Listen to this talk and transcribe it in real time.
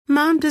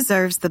Mom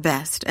deserves the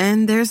best,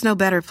 and there's no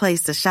better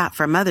place to shop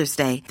for Mother's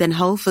Day than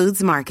Whole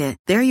Foods Market.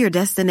 They're your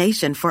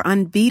destination for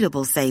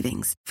unbeatable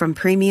savings, from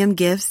premium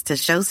gifts to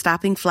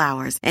show-stopping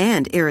flowers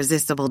and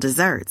irresistible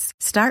desserts.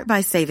 Start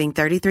by saving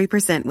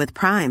 33% with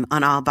Prime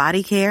on all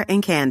body care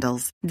and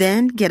candles.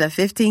 Then get a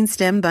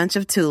 15-stem bunch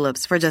of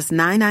tulips for just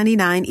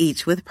 $9.99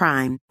 each with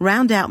Prime.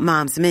 Round out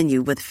Mom's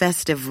menu with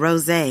festive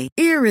rosé,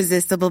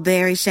 irresistible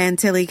berry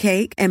chantilly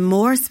cake, and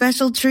more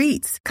special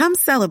treats. Come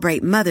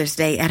celebrate Mother's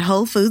Day at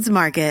Whole Foods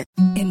Market.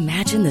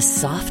 Imagine the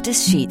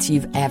softest sheets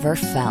you've ever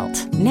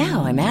felt.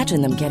 Now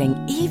imagine them getting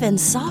even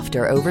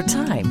softer over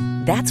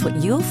time. That's what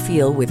you'll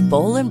feel with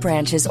Boll &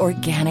 Branch's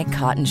organic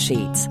cotton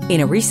sheets.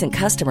 In a recent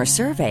customer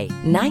survey,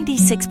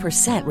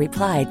 96%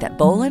 replied that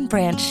Boll &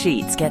 Branch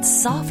sheets get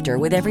softer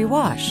with every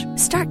wash.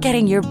 Start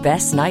getting your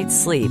best night's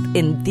sleep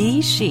in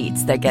these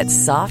sheets that get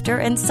softer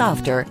and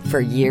softer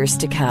for years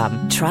to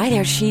come. Try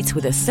their sheets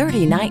with a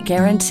 30-night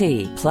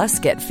guarantee. Plus,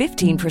 get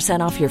 15%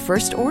 off your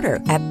first order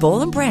at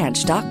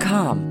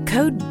bollandbranch.com.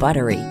 Code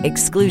BUTTERY.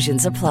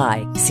 Exclusions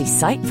apply. See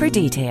site for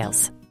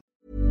details.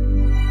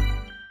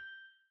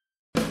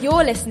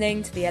 You're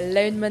listening to the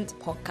Alonement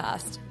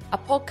Podcast, a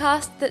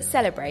podcast that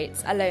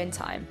celebrates alone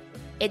time.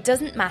 It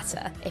doesn't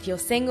matter if you're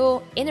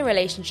single, in a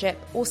relationship,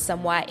 or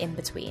somewhere in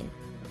between.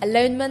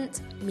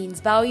 Alonement means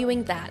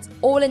valuing that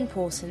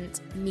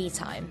all-important me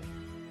time.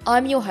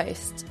 I'm your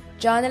host,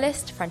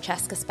 journalist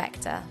Francesca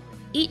Spector.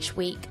 Each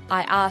week,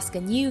 I ask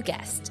a new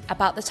guest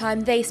about the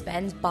time they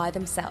spend by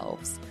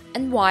themselves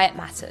and why it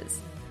matters.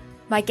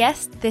 My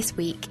guest this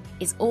week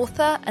is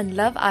author and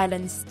Love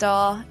Island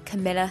star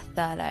Camilla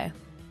Thurlow.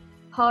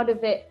 Part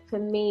of it for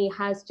me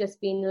has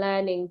just been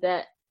learning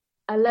that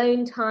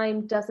alone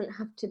time doesn't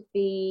have to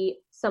be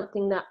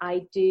something that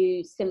I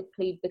do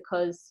simply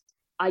because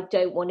I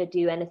don't want to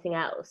do anything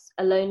else.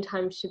 Alone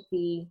time should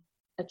be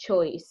a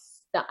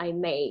choice that I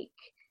make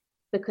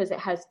because it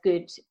has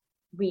good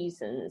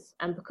reasons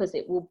and because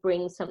it will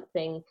bring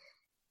something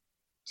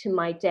to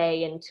my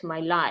day and to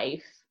my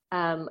life,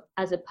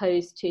 as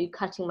opposed to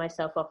cutting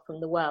myself off from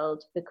the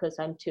world because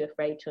I'm too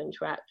afraid to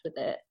interact with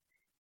it.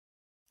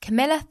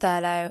 Camilla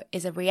Thurlow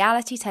is a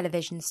reality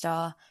television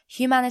star,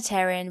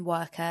 humanitarian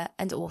worker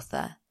and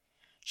author.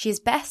 She is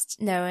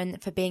best known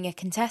for being a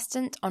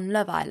contestant on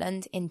Love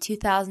Island in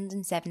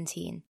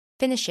 2017,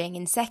 finishing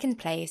in second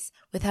place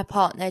with her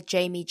partner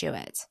Jamie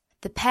Jewett.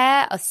 The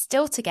pair are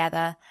still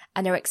together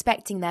and are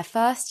expecting their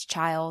first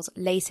child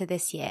later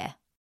this year.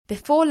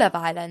 Before Love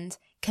Island,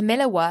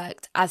 Camilla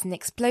worked as an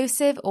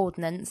explosive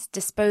ordnance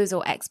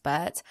disposal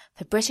expert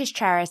for British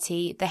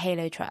charity the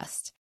Halo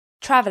Trust,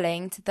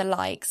 travelling to the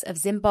likes of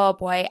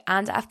Zimbabwe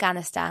and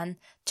Afghanistan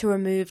to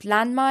remove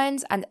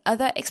landmines and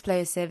other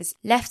explosives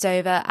left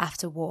over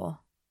after war.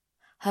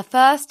 Her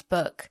first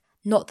book,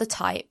 Not the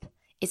Type,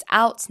 is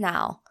out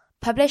now,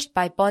 published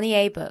by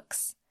Bonnier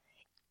Books.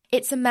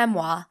 It's a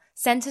memoir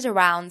centred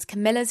around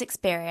Camilla's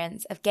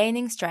experience of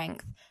gaining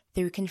strength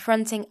through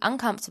confronting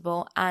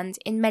uncomfortable and,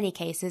 in many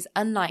cases,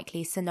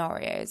 unlikely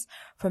scenarios,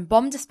 from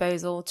bomb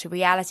disposal to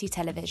reality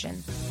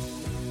television.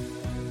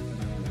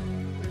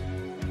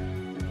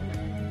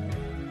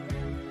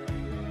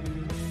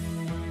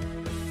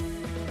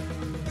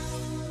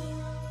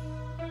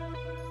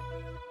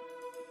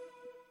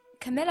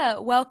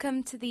 Camilla,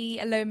 welcome to the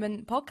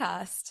Alonement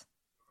Podcast.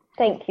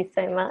 Thank you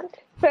so much.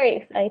 Very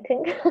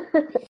exciting.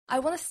 I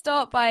want to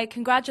start by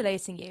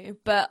congratulating you,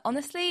 but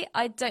honestly,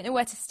 I don't know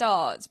where to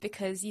start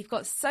because you've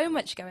got so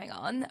much going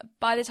on.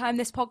 By the time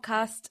this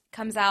podcast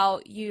comes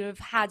out, you've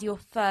had your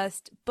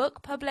first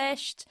book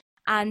published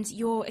and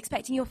you're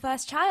expecting your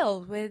first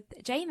child with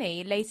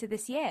Jamie later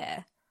this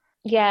year.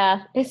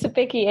 Yeah, it's a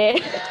big year.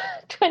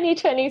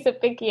 2020 is a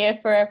big year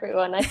for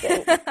everyone, I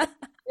think.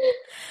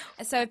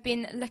 So I've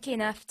been lucky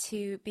enough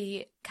to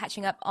be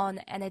catching up on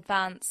an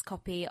advance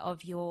copy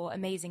of your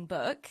amazing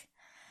book.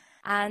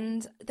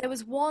 And there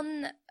was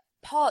one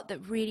part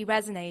that really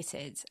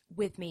resonated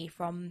with me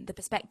from the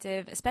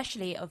perspective,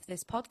 especially of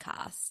this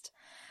podcast.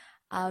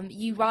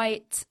 You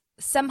write,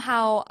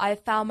 somehow I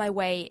found my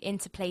way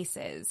into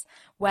places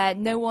where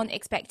no one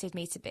expected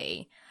me to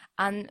be.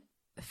 And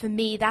for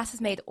me, that has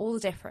made all the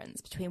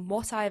difference between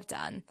what I've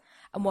done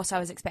and what I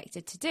was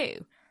expected to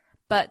do.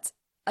 But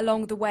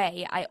along the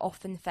way, I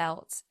often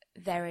felt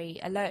very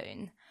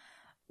alone.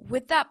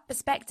 With that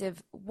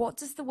perspective, what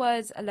does the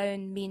word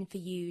alone mean for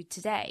you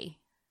today?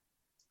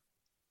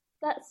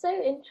 That's so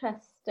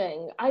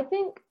interesting. I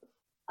think,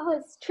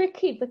 it's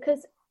tricky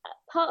because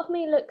part of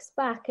me looks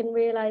back and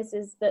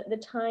realizes that the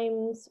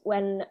times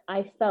when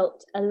I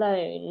felt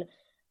alone,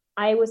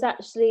 I was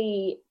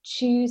actually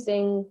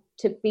choosing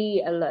to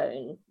be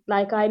alone.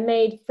 Like I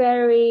made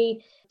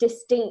very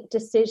distinct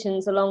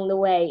decisions along the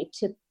way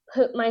to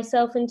put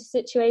myself into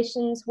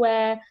situations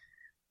where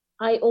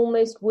I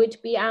almost would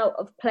be out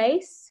of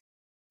place.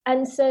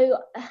 And so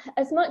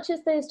as much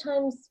as those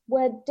times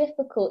were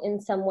difficult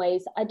in some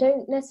ways, I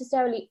don't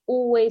necessarily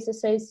always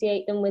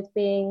associate them with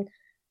being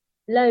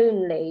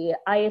lonely.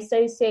 I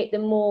associate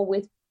them more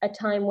with a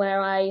time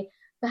where I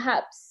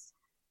perhaps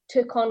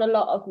took on a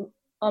lot of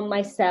on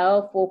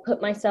myself or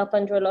put myself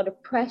under a lot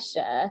of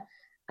pressure.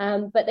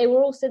 But they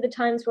were also the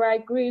times where I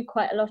grew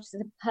quite a lot as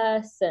a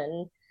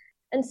person.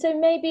 And so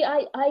maybe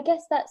I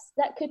guess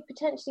that could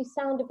potentially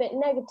sound a bit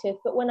negative,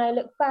 but when I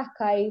look back,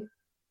 I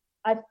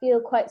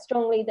feel quite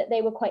strongly that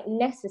they were quite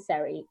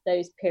necessary,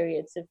 those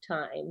periods of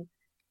time.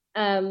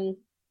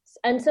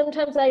 And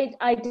sometimes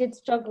I did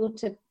struggle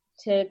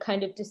to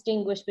kind of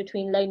distinguish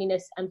between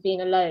loneliness and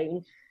being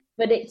alone.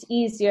 But it's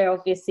easier,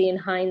 obviously, in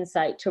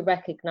hindsight to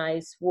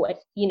recognize what,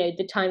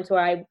 the times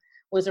where I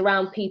was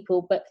around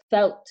people but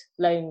felt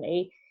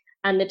lonely,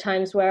 and the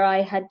times where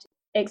I had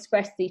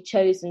expressly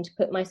chosen to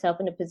put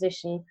myself in a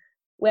position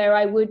where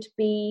I would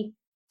be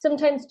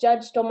sometimes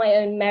judged on my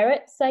own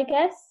merits, I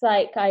guess.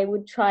 Like I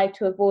would try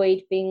to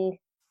avoid being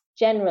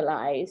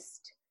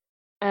generalized.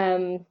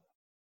 And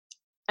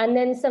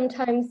then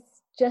sometimes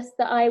just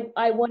that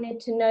I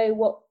wanted to know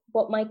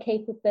what my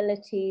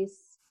capabilities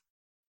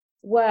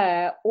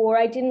were, or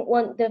I didn't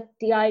want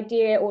the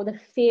idea or the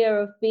fear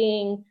of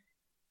being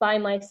by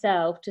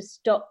myself to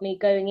stop me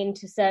going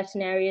into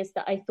certain areas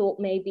that I thought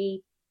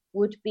maybe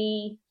would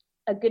be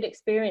a good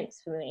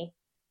experience for me.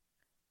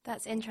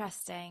 That's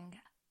interesting.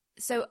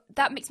 So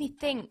that makes me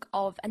think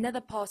of another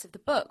part of the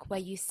book where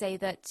you say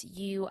that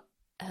you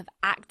have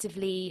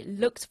actively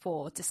looked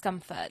for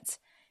discomfort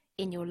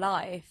in your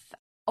life.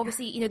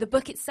 Obviously, the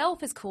book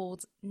itself is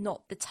called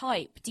Not the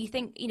Type. Do you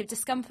think,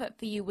 discomfort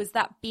for you, was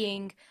that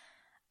being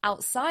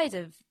outside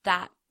of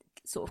that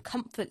sort of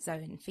comfort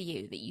zone for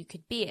you that you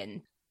could be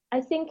in?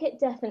 I think it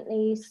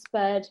definitely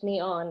spurred me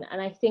on. And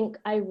I think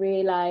I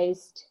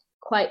realized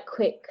quite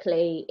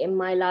quickly in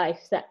my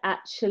life that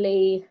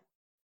actually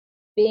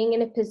being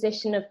in a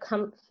position of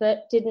comfort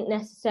didn't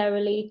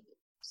necessarily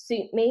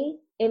suit me.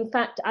 In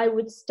fact, I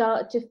would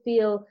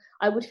feel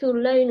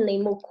lonely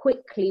more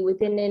quickly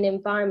within an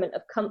environment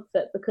of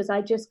comfort because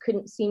I just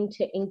couldn't seem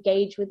to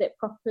engage with it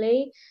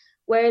properly.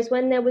 Whereas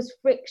when there was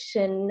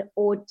friction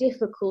or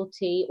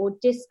difficulty or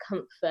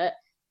discomfort,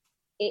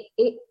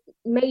 it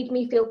made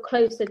me feel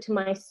closer to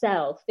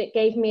myself. It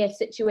gave me a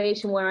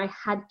situation where I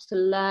had to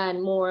learn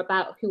more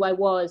about who I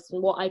was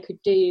and what I could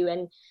do.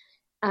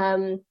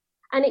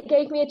 And it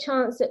gave me a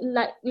chance at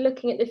like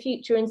looking at the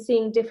future and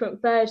seeing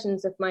different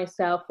versions of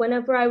myself.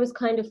 Whenever I was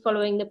kind of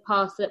following the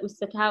path that was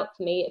set out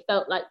for me, it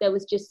felt like there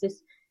was just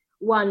this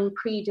one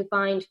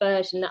predefined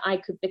version that I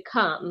could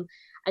become.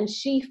 And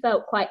she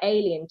felt quite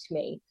alien to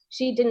me.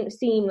 She didn't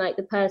seem like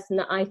the person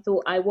that I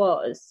thought I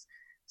was.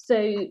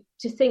 So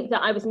to think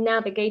that I was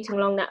navigating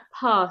along that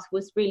path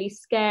was really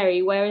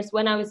scary. Whereas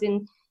when I was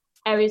in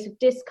areas of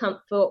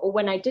discomfort or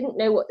when I didn't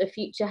know what the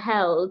future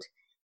held,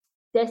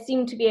 there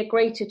seemed to be a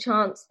greater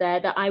chance there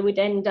that I would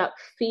end up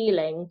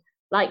feeling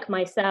like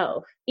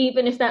myself,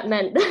 even if that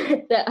meant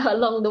that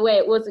along the way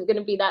it wasn't going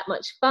to be that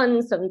much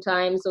fun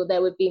sometimes, or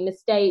there would be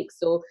mistakes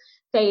or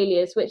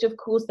failures, which of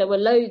course there were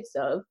loads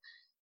of.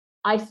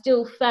 I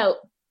still felt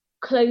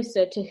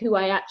closer to who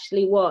I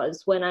actually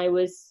was when I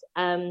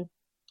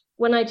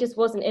just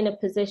wasn't in a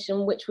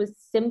position which was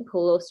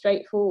simple or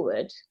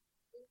straightforward.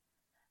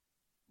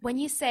 When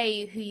you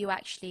say who you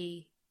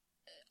actually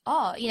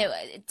are,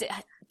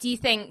 do you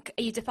think,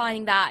 are you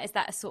defining that, is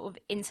that a sort of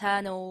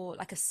internal,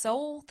 like a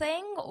soul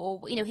thing, or,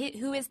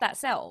 who is that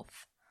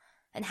self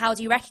and how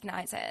do you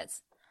recognize it?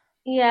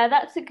 Yeah,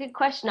 that's a good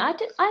question. I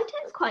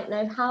don't quite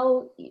know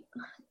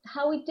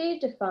how we do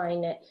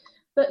define it,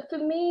 but for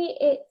me,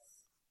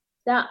 it's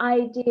that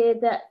idea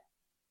that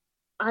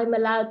I'm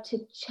allowed to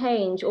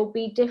change or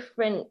be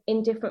different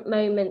in different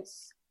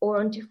moments or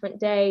on different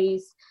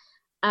days,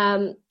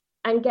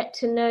 and get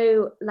to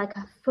know like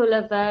a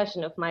fuller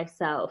version of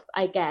myself,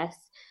 I guess.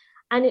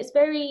 And it's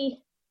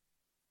very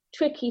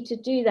tricky to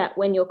do that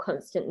when you're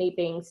constantly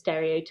being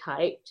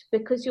stereotyped,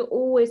 because you're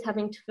always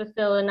having to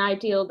fulfill an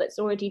ideal that's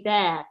already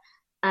there,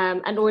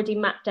 and already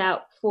mapped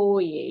out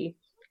for you.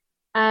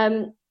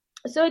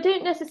 So I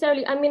don't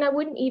necessarily, I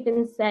wouldn't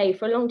even say,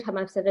 for a long time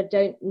I've said I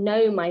don't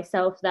know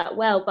myself that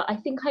well, but I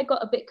think I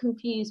got a bit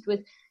confused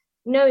with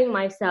knowing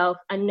myself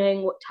and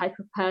knowing what type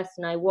of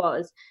person I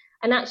was.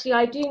 And actually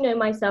I do know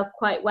myself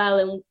quite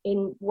well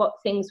in what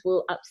things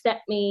will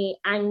upset me,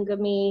 anger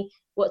me,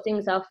 what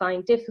things I'll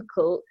find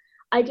difficult.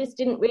 I just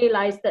didn't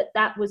realize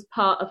that was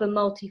part of a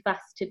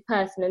multifaceted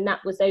person and that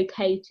was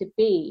okay to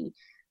be.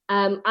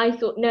 I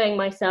thought knowing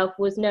myself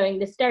was knowing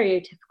the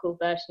stereotypical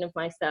version of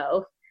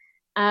myself.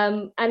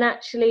 And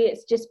actually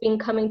it's just been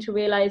coming to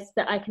realize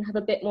that I can have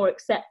a bit more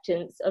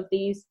acceptance of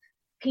these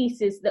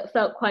pieces that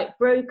felt quite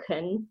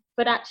broken,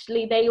 but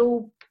actually they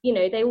all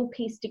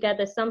piece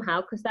together somehow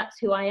because that's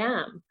who I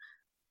am.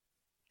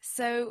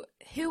 So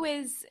who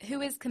is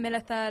Camilla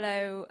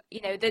Thurlow?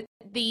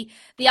 The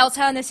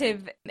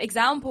alternative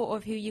example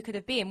of who you could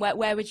have been.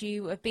 Where would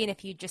you have been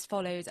if you just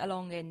followed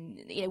along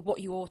in what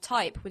your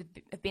type would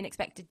have been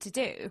expected to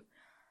do?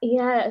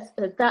 Yes,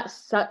 that's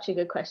such a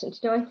good question.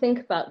 I think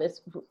about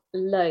this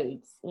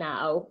loads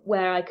now,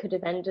 where I could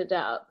have ended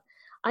up.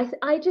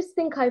 I just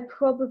think I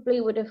probably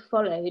would have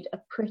followed a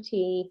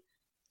pretty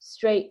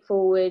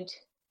straightforward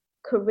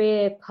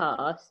career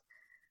path.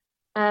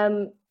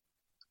 And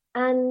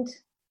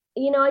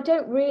I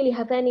don't really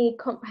have any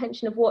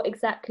comprehension of what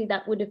exactly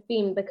that would have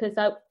been, because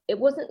it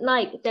wasn't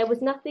like there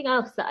was nothing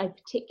else that I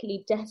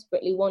particularly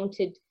desperately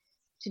wanted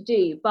to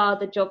do, bar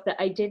the job that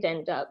I did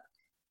end up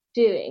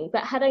doing.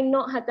 But had I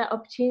not had that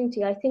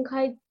opportunity, I think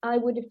I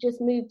would have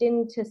just moved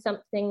into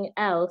something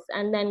else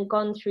and then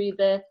gone through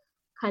the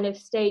kind of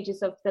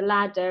stages of the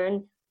ladder.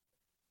 And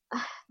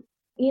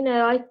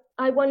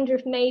I wonder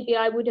if maybe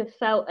I would have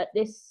felt at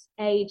this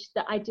age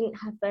that I didn't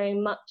have very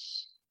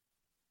much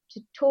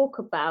to talk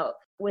about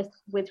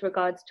with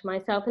regards to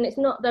myself. And it's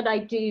not that I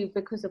do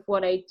because of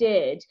what I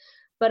did,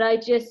 but I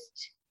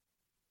just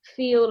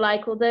feel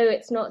like, although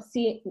it's not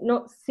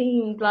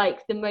seemed like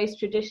the most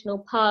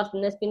traditional path,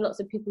 and there's been lots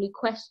of people who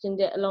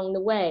questioned it along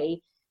the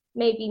way,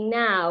 maybe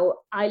now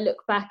I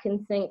look back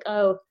and think,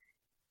 oh,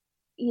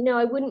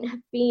 I wouldn't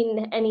have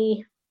been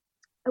any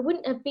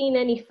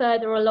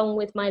further along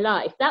with my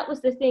life. That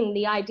was the thing,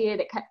 the idea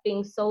that kept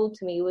being sold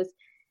to me was,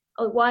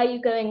 oh, why are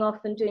you going off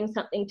and doing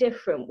something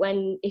different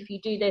when if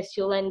you do this,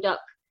 you'll end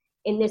up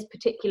in this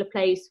particular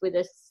place with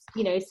a,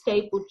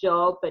 stable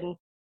job and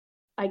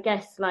I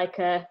guess like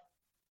a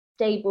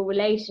stable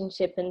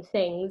relationship and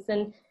things.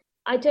 And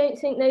I don't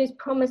think those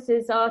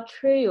promises are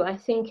true. I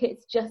think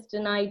it's just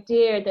an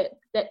idea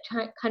that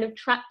kind of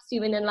traps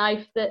you in a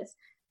life that's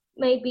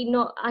maybe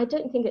not, I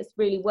don't think it's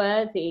really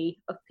worthy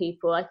of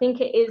people. I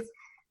think it is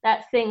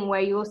that thing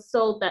where you're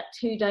sold that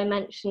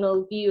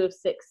two-dimensional view of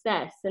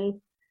success. And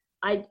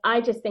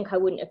I just think I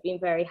wouldn't have been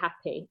very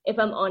happy, if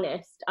I'm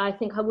honest. I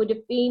think I would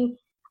have been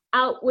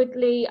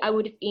outwardly, I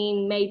would have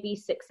been maybe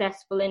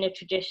successful in a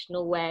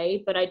traditional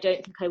way, but I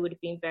don't think I would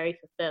have been very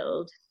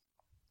fulfilled.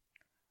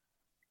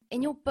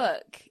 In your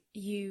book,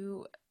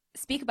 you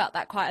speak about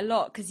that quite a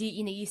lot, because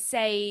you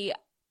say,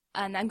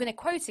 and I'm going to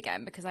quote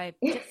again because I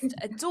just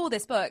adore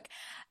this book,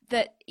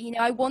 that,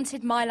 I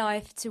wanted my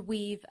life to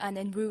weave an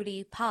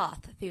unruly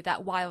path through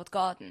that wild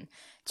garden,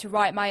 to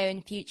write my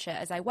own future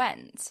as I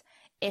went.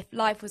 If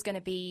life was going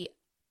to be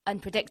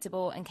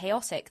unpredictable and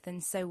chaotic,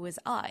 then so was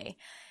I.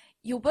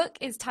 Your book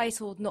is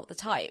titled Not the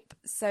Type.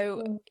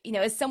 So,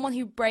 as someone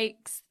who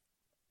breaks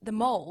the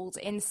mold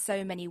in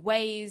so many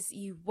ways,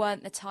 you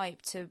weren't the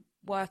type to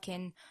work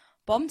in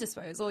bomb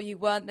disposal, you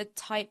weren't the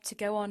type to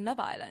go on Love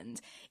Island.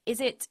 Is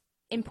it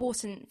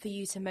important for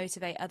you to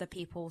motivate other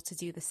people to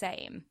do the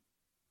same?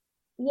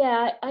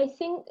 Yeah, I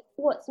think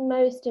what's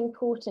most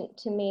important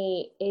to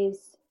me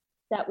is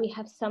that we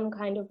have some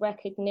kind of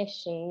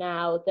recognition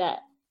now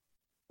that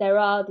there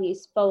are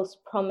these false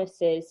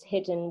promises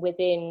hidden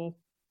within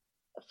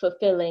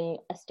fulfilling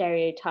a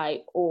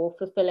stereotype or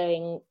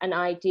fulfilling an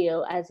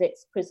ideal as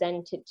it's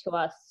presented to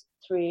us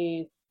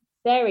through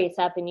various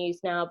avenues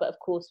now. But of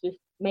course, we've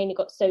mainly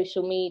got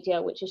social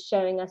media, which is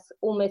showing us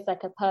almost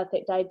like a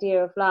perfect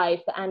idea of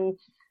life. And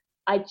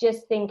I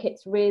just think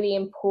it's really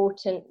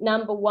important.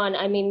 Number one,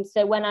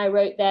 so when I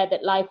wrote there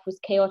that life was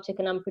chaotic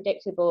and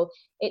unpredictable,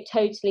 it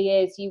totally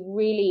is.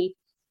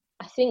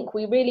 I think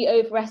we really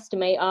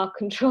overestimate our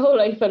control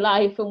over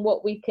life and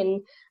what we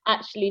can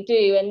actually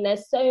do. And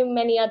there's so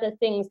many other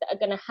things that are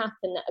going to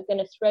happen that are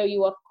going to throw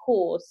you off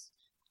course.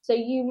 So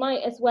you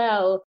might as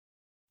well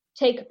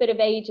take a bit of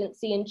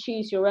agency and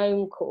choose your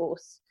own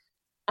course.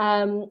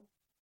 And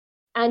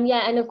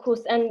of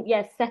course,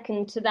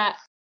 second to that,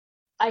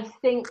 I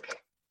think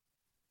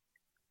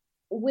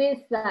with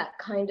that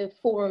kind of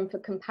forum for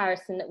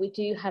comparison that we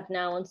do have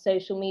now on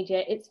social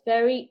media, it's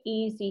very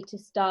easy to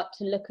start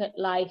to look at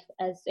life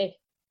as if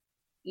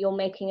you're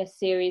making a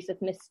series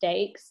of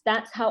mistakes.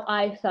 That's how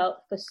I felt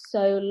for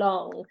so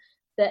long,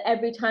 that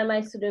every time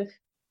I sort of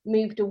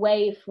moved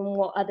away from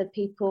what other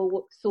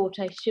people thought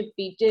I should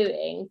be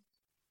doing,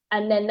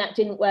 and then that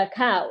didn't work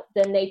out,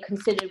 then they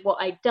considered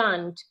what I'd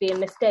done to be a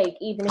mistake.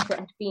 Even if it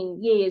had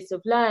been years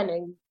of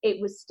learning,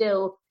 it was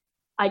still,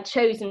 I'd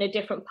chosen a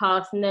different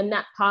path, and then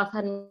that path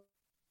hadn't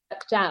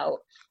worked out.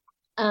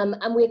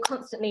 And we're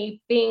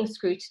constantly being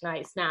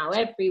scrutinized now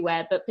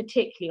everywhere, but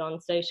particularly on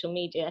social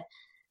media.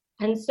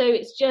 And so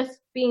it's just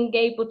being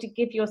able to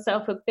give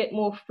yourself a bit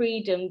more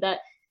freedom, that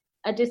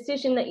a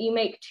decision that you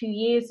make 2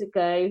 years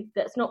ago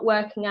that's not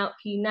working out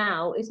for you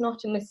now is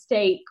not a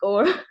mistake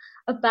or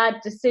a bad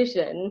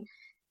decision.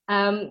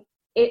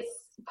 It's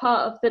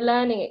part of the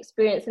learning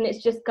experience, and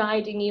it's just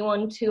guiding you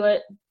onto a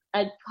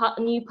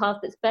new path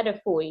that's better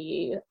for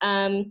you.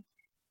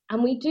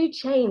 And we do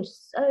change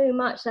so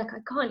much. Like, I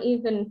can't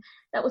even,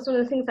 that was one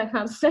of the things I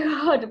found so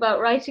hard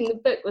about writing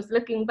the book, was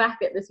looking back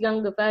at this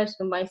younger version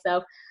of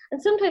myself. And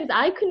sometimes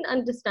I couldn't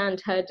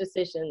understand her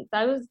decisions.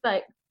 I was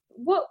like,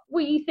 what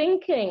were you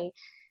thinking?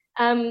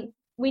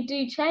 We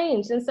do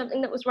change, and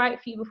something that was right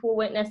for you before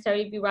won't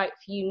necessarily be right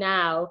for you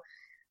now.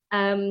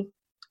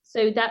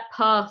 So that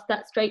path,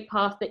 that straight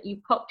path that you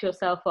popped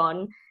yourself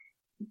on,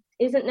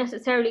 isn't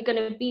necessarily going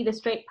to be the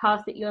straight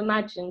path that you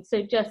imagined.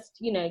 So just,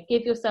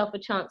 give yourself a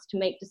chance to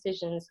make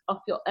decisions off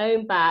your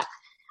own back.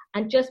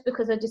 And just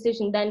because a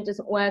decision then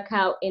doesn't work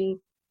out in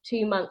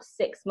 2 months,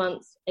 6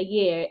 months, a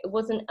year, it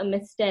wasn't a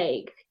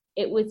mistake.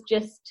 It was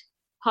just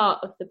part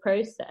of the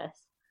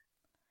process.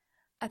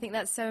 I think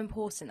that's so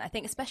important. I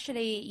think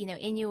especially,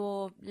 in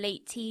your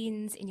late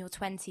teens, in your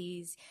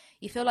 20s,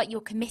 you feel like you're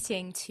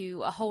committing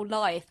to a whole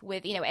life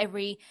with,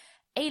 every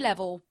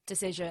A-level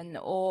decision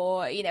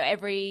or,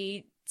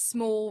 every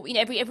small,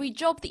 every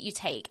job that you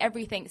take,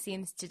 everything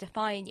seems to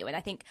define you. And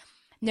I think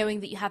knowing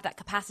that you have that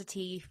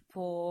capacity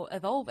for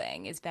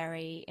evolving is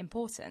very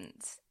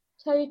important.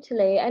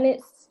 Totally. And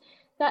it's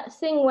that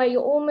thing where it's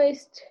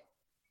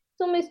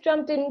almost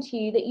drummed into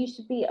you that you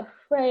should be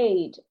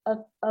afraid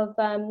of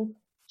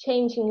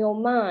changing your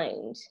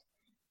mind.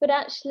 But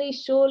actually,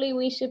 surely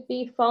we should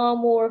be far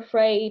more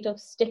afraid of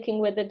sticking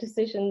with a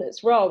decision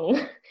that's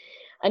wrong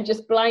and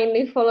just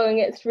blindly following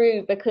it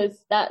through,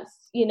 because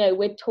that's,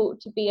 we're taught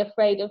to be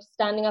afraid of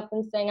standing up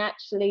and saying,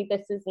 actually,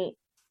 this isn't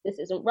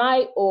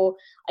right, or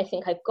I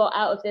think I've got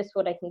out of this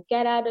what I can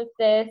get out of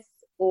this,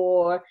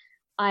 or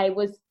I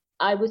was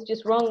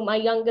just wrong. My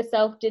younger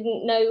self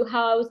didn't know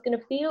how I was going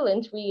to feel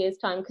in 3 years'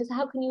 time, because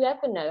how can you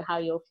ever know how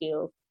you'll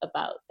feel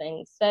about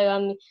things?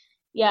 So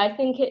yeah, I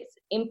think it's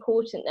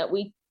important that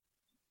we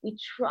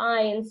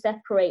try and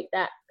separate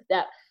that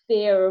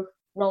fear of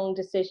wrong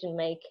decision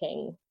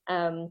making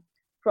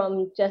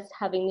from just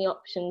having the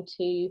option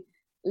to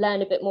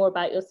learn a bit more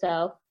about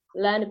yourself,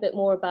 learn a bit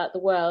more about the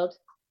world,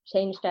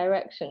 change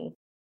direction.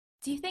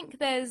 Do you think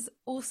there's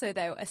also,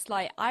 though, a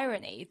slight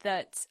irony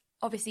that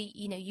obviously,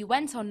 you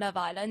went on Love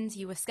Island,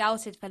 you were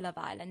scouted for Love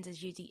Island,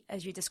 as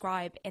you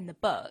describe in the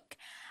book,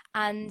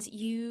 and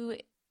you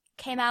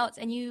came out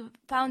and you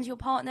found your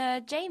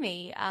partner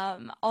Jamie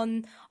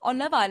on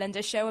Love Island,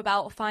 a show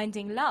about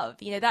finding love.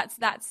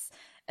 That's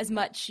as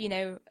much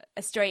a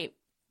straight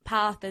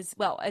path as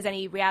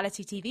any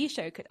reality TV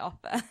show could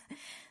offer.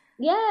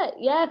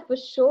 Yeah, for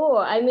sure.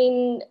 I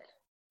mean,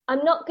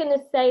 I'm not going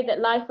to say that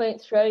life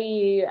won't throw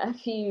you a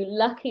few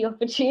lucky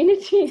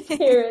opportunities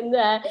here and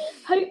there.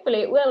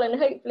 Hopefully it will, and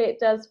hopefully it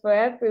does for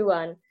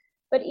everyone.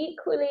 But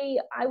equally,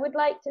 I would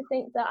like to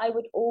think that I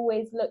would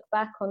always look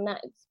back on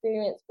that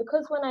experience,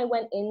 because when I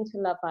went into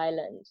Love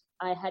Island,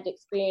 I had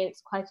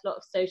experienced quite a lot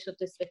of social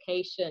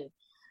dislocation.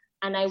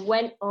 And I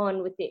went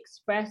on with the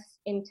express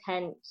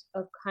intent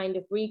of kind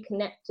of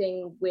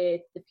reconnecting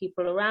with the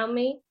people around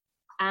me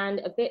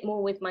and a bit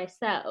more with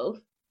myself.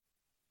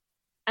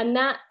 And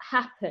that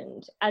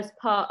happened as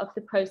part of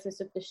the process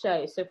of the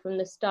show. So from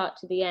the start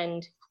to the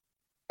end,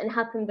 and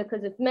happened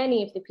because of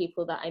many of the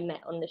people that I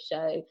met on the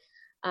show.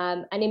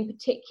 And in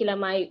particular,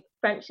 my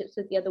friendships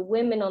with the other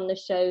women on the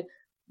show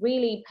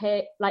really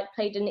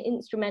played an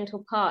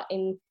instrumental part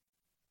in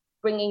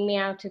bringing me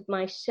out of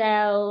my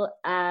shell,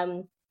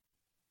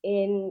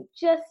 in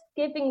just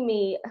giving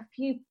me a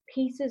few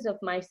pieces of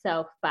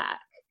myself back.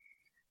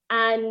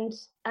 And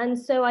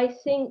so I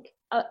think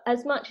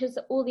as much as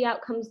all the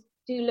outcomes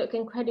do look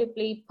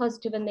incredibly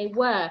positive, and they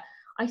were,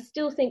 I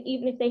still think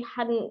even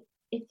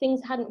if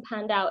things hadn't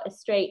panned out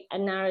as straight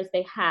and narrow as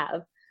they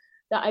have,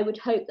 that I would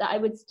hope that I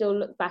would still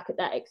look back at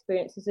that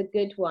experience as a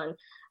good one.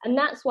 And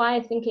that's why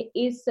I think it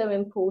is so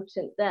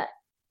important that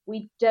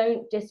we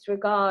don't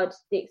disregard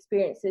the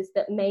experiences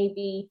that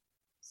maybe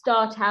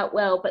start out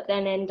well but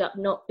then end up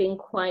not being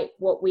quite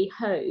what we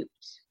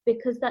hoped,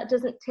 because that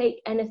doesn't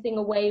take anything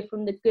away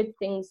from the good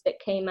things that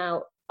came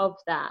out of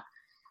that.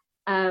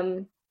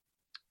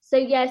 So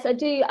yes, I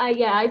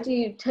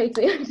do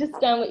totally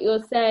understand what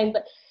you're saying,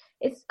 but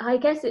I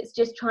guess it's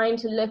just trying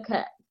to look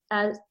at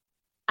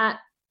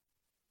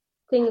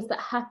things that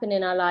happen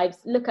in our lives,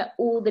 look at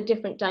all the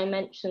different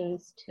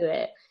dimensions to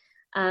it.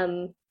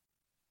 And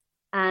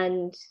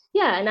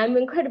I'm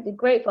incredibly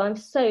grateful. I'm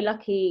so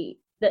lucky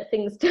that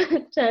things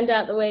turned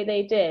out the way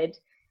they did.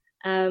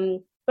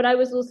 But I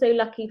was also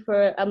lucky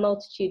for a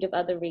multitude of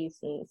other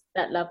reasons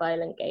that Love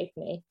Island gave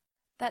me.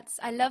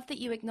 I love that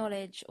you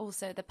acknowledge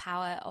also the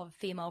power of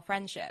female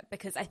friendship,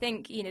 because I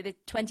think, the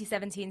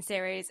 2017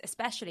 series,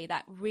 especially,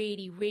 that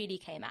really, really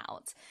came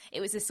out.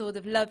 It was a sort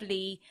of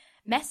lovely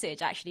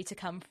message actually to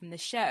come from the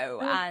show.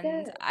 Oh,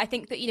 and good. I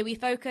think that, we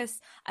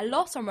focus a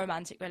lot on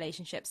romantic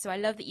relationships. So I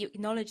love that you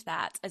acknowledge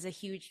that as a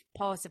huge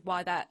part of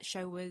why that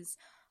show was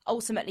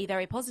ultimately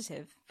very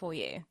positive for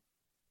you.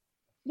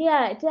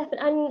 Yeah,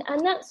 definitely.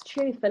 And that's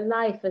true for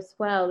life as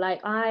well.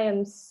 Like, I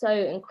am so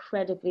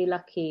incredibly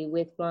lucky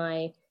with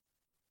my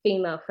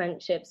female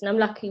friendships, and I'm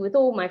lucky with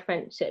all my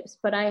friendships,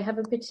 but I have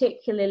a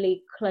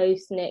particularly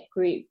close-knit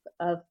group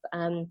of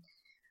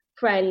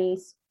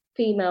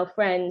female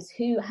friends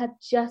who have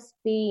just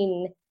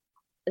been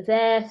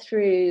there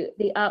through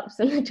the ups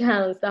and the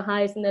downs, the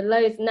highs and the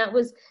lows. And that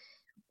was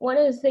one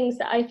of the things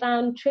that I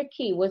found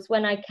tricky, was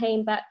when I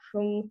came back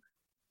from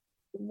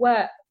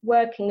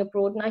working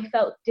abroad and I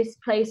felt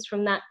displaced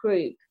from that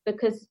group,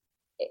 because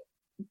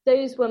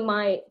they were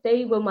my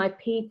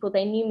people.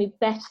 They knew me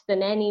better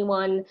than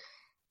anyone.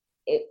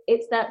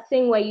 It's that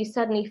thing where you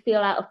suddenly feel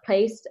out of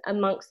place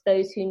amongst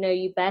those who know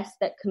you best.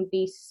 That can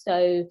be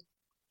so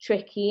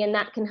tricky, and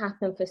that can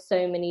happen for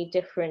so many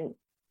different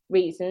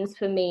reasons.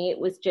 For me, it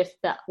was just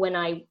that when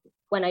I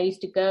used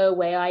to go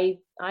away,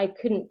 I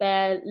couldn't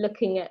bear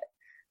looking at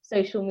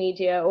social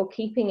media or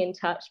keeping in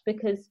touch,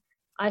 because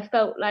I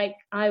felt like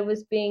I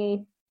was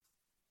being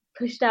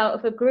pushed out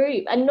of a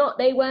group. And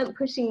they weren't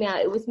pushing me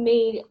out, it was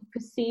me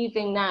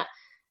perceiving that,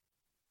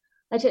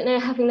 I don't know,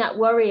 having that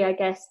worry, I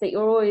guess, that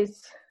you're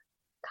always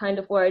kind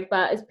of worried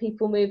about as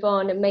people move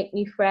on and make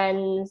new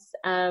friends.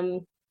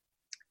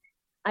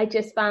 I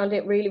just found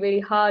it really, really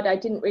hard. I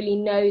didn't really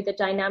know the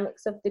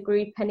dynamics of the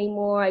group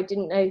anymore. I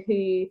didn't know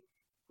who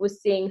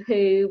was seeing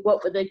who,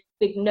 what were the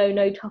big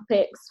no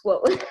topics,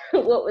 what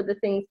were the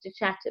things to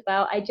chat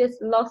about. I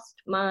just lost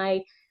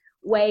my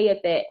way a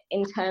bit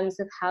in terms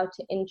of how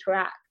to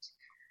interact.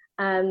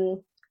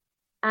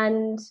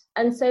 And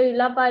so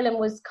Love Island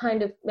was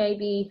kind of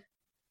maybe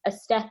a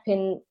step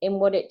in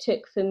what it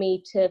took for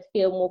me to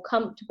feel more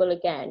comfortable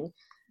again.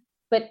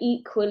 But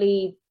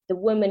equally, the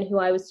women who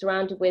I was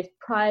surrounded with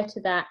prior to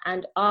that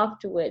and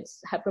afterwards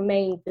have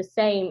remained the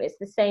same. It's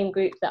the same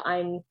group that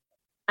I'm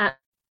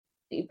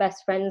absolutely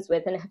best friends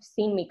with and have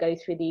seen me go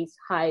through these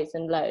highs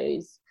and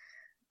lows.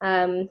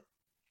 And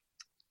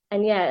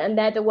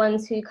they're the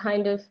ones who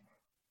kind of,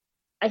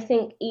 I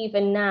think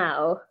even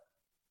now,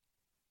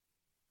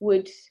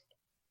 would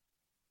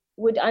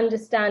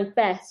understand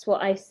best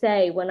what I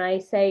say when I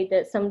say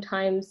that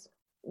sometimes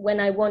when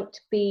I want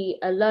to be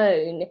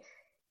alone,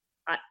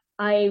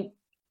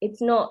 it's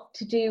not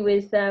to do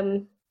with,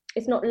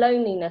 it's not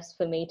loneliness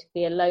for me to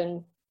be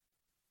alone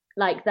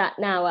like that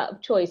now out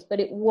of choice,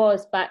 but it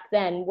was back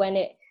then when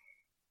it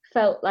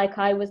felt like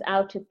I was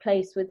out of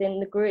place within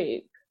the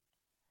group.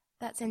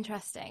 That's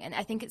interesting. And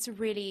I think it's a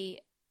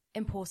really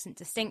important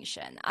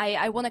distinction.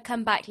 I want to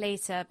come back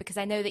later because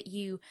I know that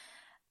you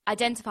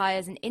identify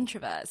as an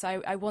introvert.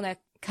 So I want to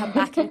come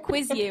back and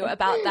quiz you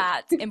about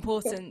that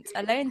important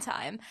alone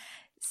time.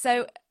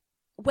 So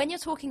when you're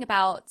talking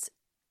about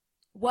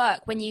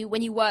work, when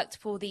you worked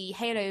for the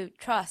Halo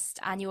Trust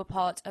and you were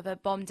part of a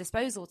bomb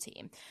disposal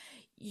team,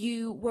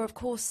 you were of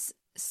course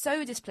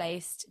so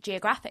displaced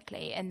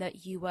geographically in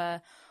that you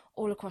were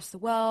all across the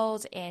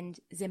world, in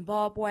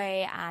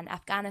Zimbabwe and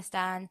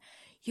Afghanistan.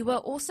 You were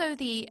also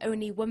the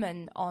only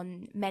woman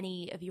on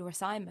many of your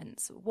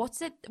assignments. What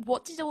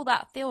did all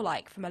that feel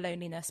like from a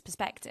loneliness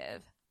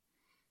perspective?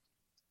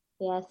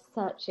 Yes,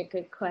 such a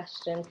good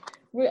question.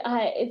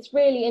 It's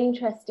really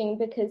interesting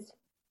because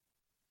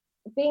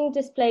being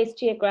displaced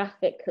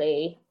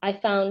geographically, I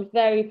found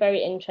very,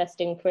 very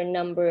interesting for a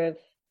number of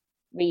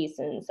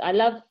reasons. I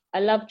love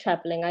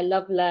traveling. I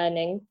love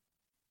learning.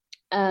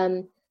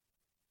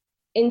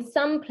 In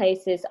some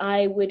places,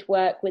 I would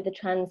work with a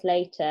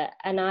translator,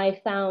 and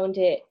I found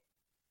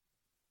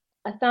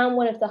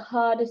one of the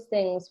hardest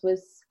things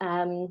was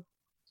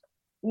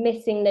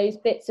missing those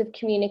bits of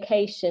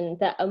communication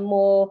that are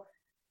more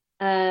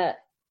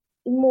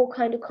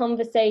kind of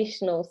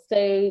conversational.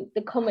 So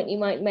the comment you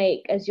might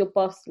make as your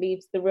boss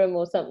leaves the room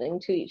or something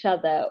to each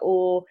other,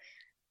 or,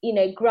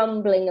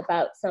 grumbling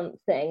about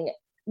something,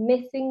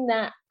 missing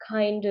that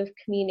kind of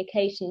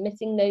communication,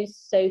 missing those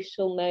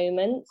social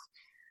moments,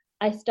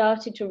 I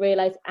started to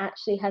realize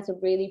actually has a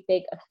really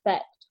big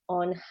effect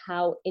on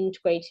how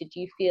integrated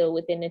you feel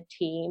within a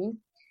team.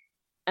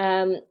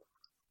 And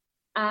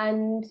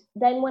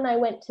then when I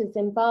went to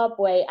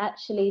Zimbabwe,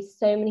 actually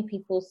so many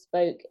people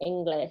spoke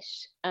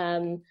English.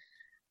 And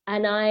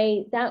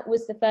that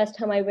was the first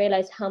time I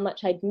realized how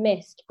much I'd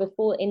missed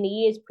before, in the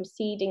years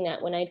preceding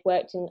that, when I'd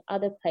worked in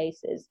other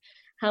places,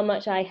 how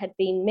much I had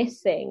been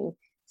missing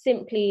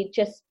simply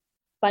just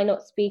by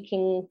not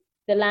speaking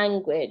the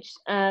language.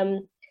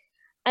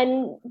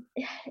 And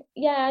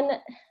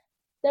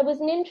there was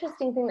an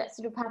interesting thing that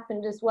sort of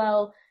happened as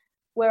well,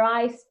 where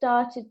I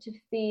started to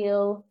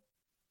feel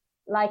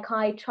like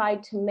I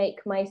tried to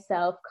make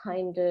myself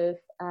kind of,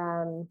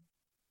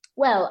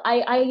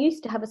 I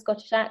used to have a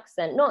Scottish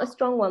accent, not a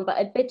strong one, but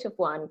a bit of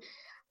one.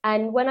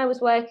 And when I was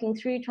working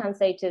through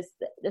translators,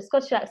 the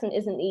Scottish accent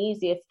isn't the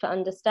easiest to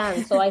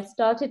understand. So I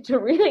started to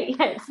really,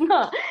 it's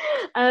not.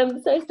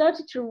 So I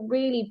started to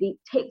really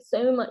take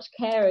so much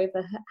care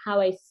over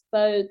how I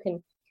spoke.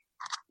 And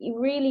you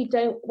really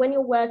don't, when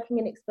you're working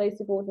in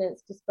explosive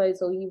ordnance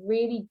disposal, you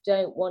really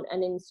don't want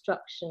an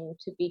instruction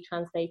to be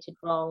translated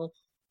wrong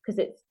because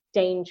it's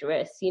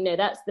dangerous.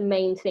 That's the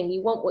main thing.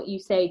 You want what you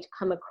say to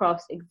come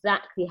across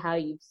exactly how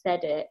you've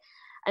said it.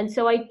 And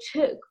so I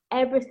took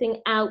everything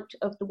out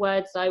of the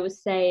words I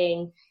was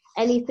saying,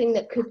 anything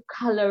that could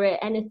color it,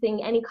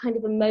 any kind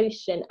of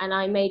emotion, and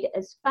I made it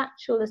as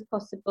factual as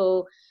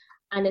possible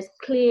and as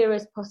clear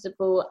as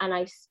possible, and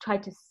I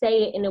tried to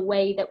say it in a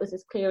way that was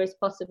as clear as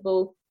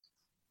possible.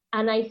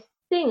 And I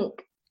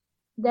think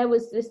there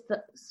was this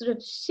sort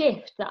of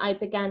shift that I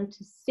began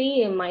to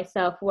see in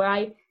myself, where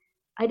I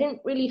didn't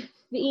really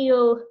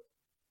feel,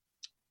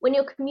 when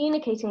you're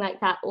communicating like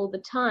that all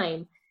the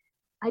time,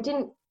 I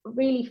didn't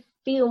really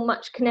feel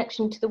much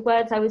connection to the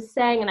words I was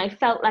saying, and I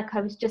felt like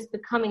I was just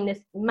becoming this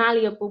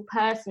malleable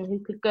person who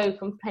could go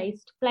from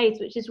place to place,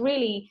 which is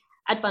really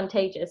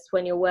advantageous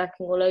when you're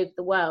working all over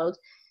the world,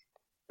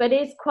 but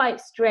is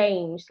quite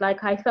strange.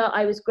 Like, I felt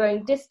I was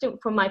growing distant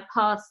from my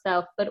past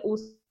self, but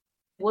also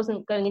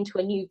wasn't going into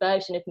a new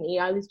version of me.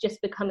 I was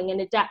just becoming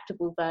an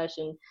adaptable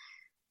version.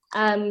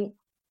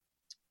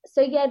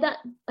 So yeah, that,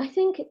 I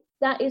think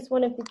that is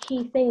one of the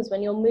key things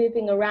when you're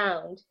moving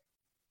around.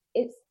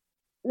 it's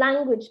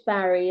language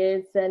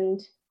barriers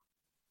and,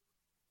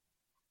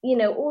 you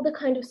know, all the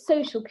kind of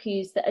social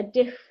cues that are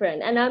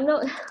different. And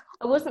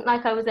I wasn't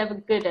like I was ever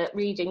good at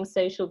reading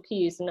social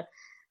cues. And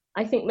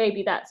I think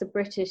maybe that's a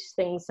British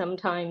thing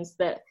sometimes,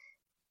 that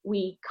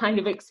we kind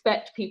of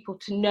expect people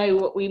to know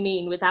what we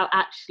mean without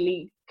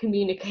actually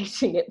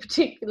communicating it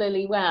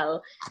particularly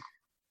well.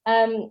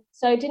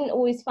 So I didn't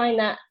always find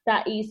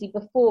that easy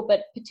before,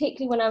 but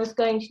particularly when I was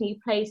going to new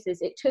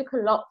places, it took a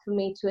lot for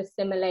me to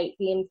assimilate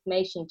the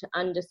information to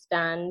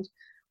understand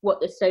what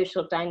the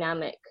social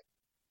dynamic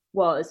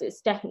was.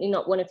 It's definitely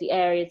not one of the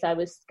areas I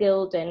was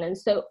skilled in. And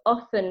so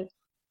often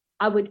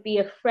I would be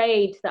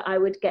afraid that I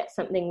would get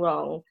something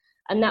wrong.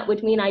 And that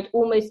would mean I'd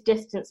almost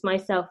distance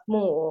myself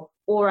more,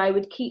 or I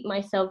would keep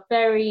myself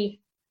very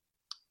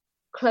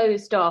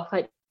closed off.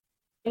 I'd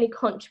only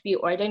contribute,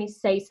 or I'd only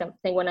say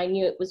something when I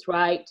knew it was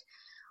right.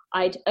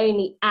 I'd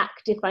only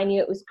act if I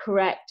knew it was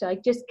correct. I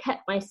just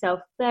kept myself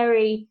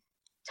very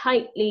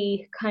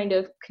tightly kind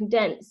of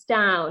condensed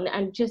down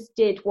and just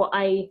did what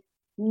I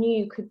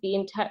knew could be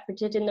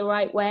interpreted in the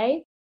right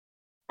way.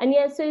 And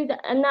yeah,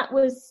 that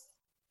was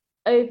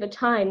over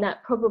time.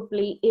 That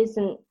probably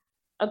isn't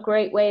a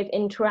great way of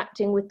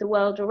interacting with the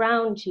world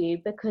around you,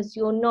 because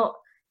you're not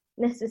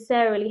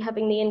necessarily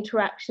having the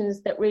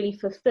interactions that really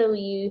fulfill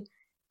you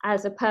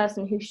as a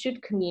person who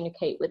should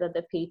communicate with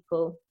other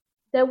people.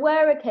 There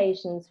were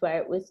occasions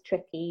where it was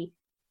tricky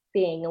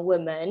being a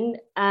woman,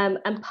 and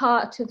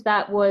part of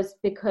that was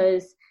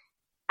because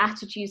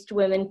attitudes to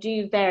women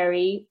do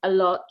vary a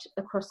lot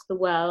across the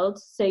world.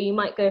 So you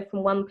might go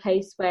from one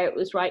place where it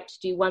was right to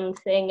do one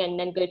thing and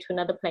then go to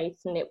another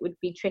place and it would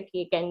be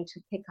tricky again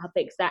to pick up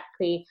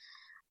exactly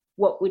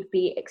what would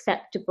be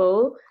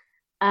acceptable.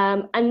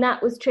 And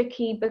that was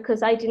tricky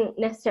because I didn't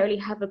necessarily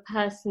have a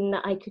person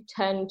that I could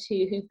turn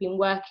to who'd been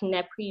working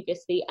there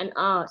previously and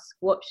ask,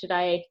 what should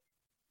I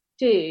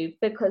do?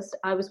 Because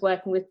I was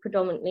working with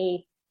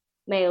predominantly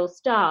male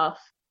staff.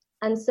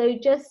 And so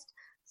just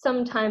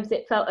sometimes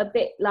it felt a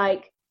bit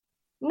like,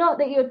 not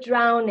that you're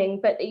drowning,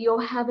 but that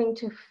you're having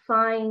to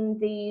find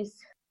these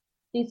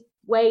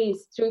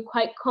ways through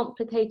quite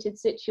complicated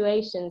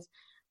situations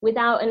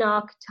without an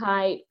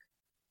archetype,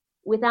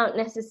 without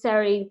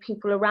necessarily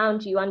people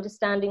around you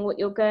understanding what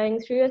you're going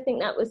through. I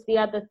think that was the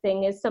other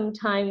thing, is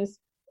sometimes,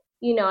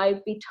 you know,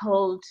 I'd be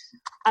told,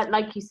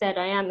 like you said,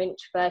 I am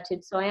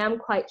introverted, so I am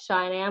quite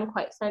shy and I am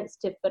quite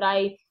sensitive, but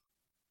I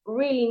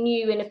really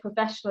knew in a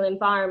professional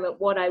environment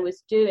what I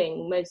was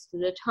doing most of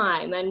the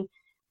time. And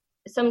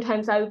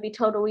sometimes I would be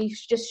told, oh, you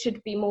just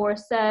should be more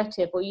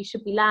assertive, or you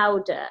should be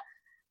louder.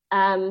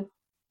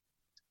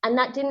 And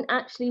that didn't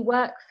actually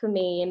work for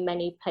me in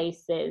many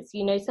places.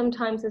 You know,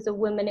 sometimes as a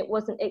woman, it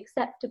wasn't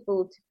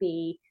acceptable to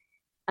be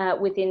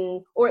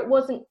within, or it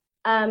wasn't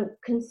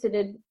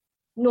considered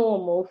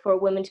normal for a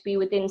woman to be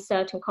within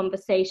certain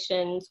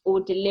conversations or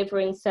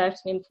delivering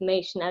certain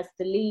information as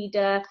the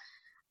leader.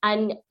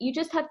 And you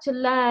just have to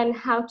learn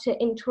how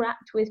to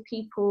interact with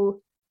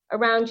people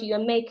around you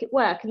and make it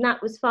work. And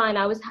that was fine.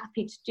 I was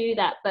happy to do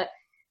that. But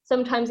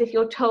sometimes if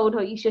you're told,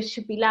 oh, you just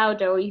should be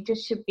louder, or you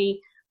just should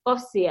be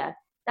bossier,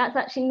 that's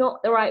actually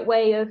not the right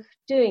way of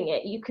doing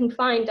it. You can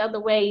find other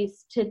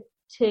ways to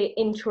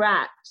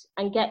interact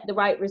and get the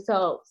right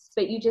results,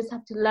 but you just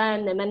have to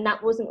learn them. And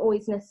that wasn't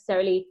always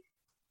necessarily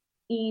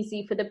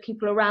easy for the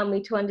people around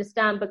me to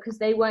understand, because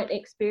they weren't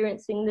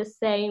experiencing the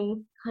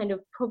same kind of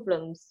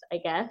problems, I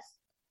guess.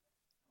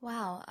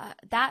 Wow,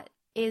 that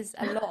is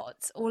a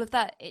lot. All of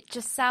that, it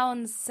just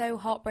sounds so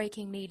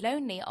heartbreakingly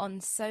lonely on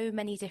so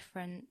many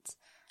different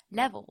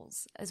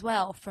levels as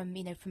well, from,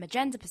 you know, from a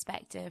gender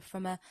perspective,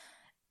 from a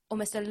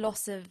almost a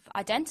loss of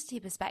identity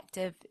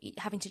perspective,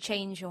 having to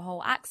change your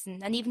whole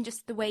accent, and even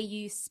just the way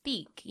you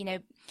speak, you know,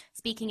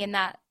 speaking in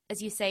that,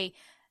 as you say,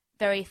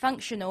 very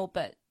functional,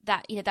 but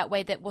that, you know, that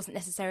way that wasn't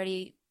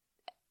necessarily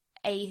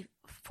a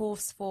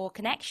force for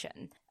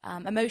connection,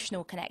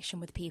 emotional connection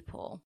with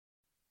people.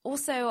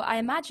 Also, I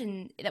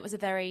imagine that was a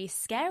very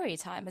scary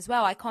time as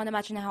well. I can't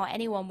imagine how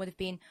anyone would have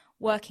been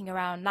working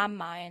around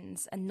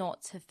landmines and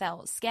not have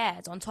felt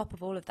scared on top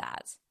of all of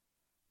that.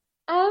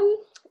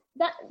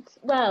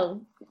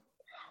 Well,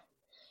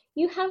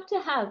 you have to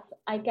have,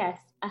 I guess,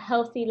 a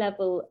healthy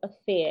level of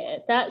fear.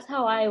 That's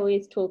how I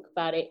always talk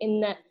about it,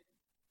 in that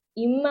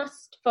you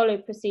must follow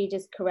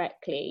procedures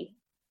correctly.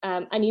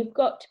 And you've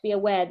got to be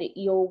aware that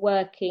you're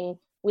working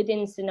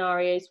within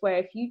scenarios where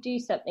if you do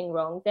something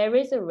wrong, there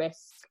is a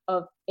risk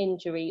of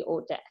injury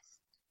or death.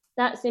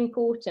 That's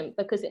important,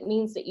 because it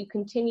means that you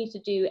continue to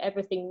do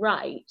everything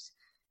right,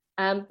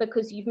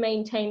 because you've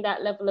maintained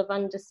that level of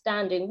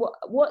understanding.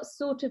 What's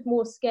sort of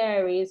more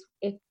scary is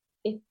if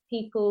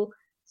people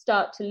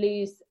start to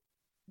lose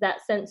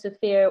that sense of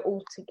fear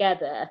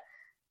altogether.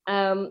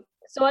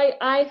 So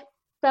I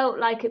felt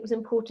like it was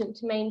important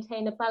to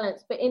maintain a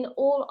balance, but in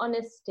all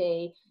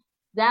honesty,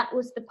 that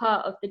was the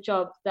part of the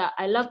job that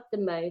I loved the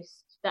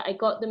most, that I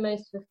got the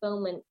most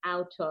fulfillment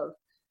out of.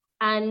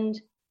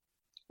 And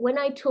when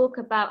I talk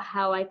about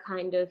how I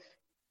kind of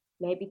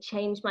maybe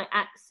change my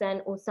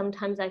accent, or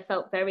sometimes I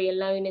felt very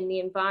alone in the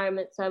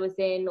environments I was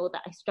in, or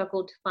that I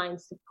struggled to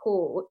find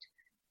support.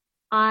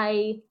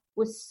 I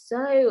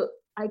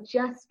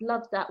just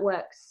loved that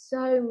work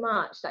so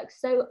much, like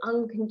so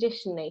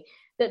unconditionally,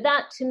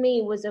 that to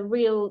me was a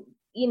real,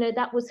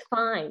 that was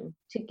fine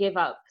to give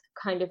up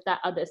kind of that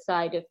other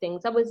side of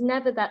things. I was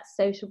never that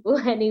sociable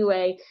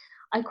anyway.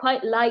 I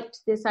quite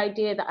liked this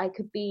idea that I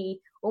could be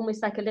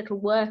almost like a little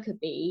worker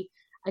bee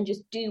and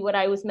just do what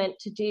I was meant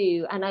to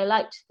do. And I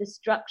liked the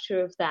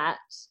structure of that.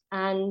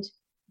 And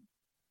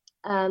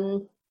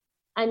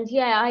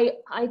yeah,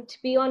 I to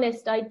be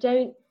honest,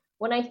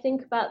 when I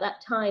think about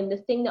that time, the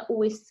thing that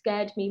always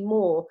scared me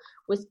more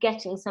was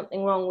getting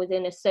something wrong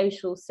within a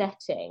social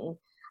setting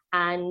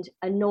and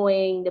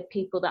annoying the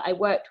people that I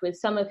worked with,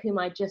 some of whom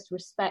I just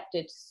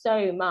respected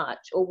so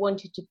much or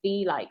wanted to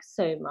be like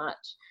so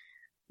much,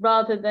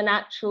 rather than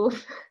actual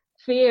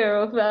fear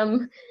of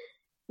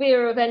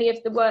any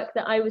of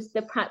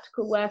the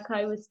practical work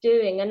I was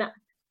doing. And,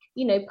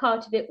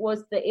 part of it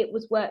was that it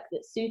was work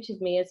that suited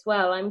me as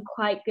well. I'm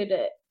quite good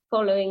at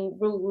following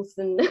rules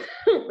and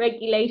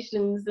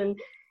regulations and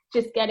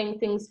just getting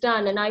things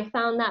done. And I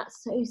found that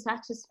so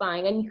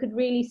satisfying, and you could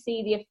really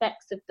see the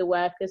effects of the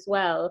work as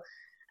well.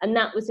 And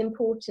that was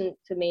important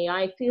for me.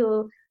 I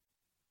feel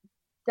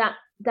that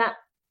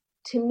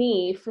to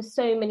me for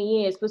so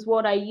many years was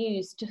what I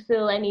used to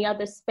fill any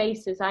other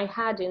spaces I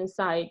had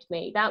inside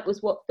me. That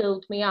was what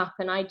filled me up.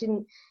 And I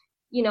didn't,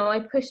 I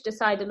pushed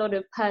aside a lot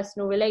of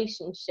personal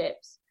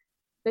relationships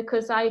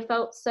because I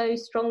felt so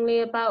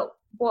strongly about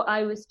what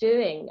I was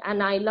doing,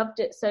 and I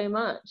loved it so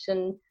much.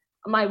 And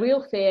my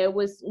real fear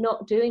was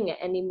not doing it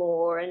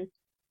anymore,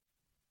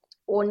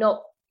 or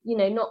not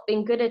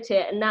being good at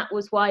it. And that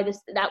was why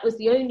that was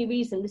the only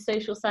reason the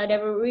social side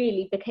ever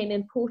really became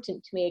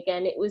important to me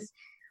again. It was,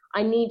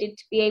 I needed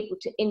to be able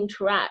to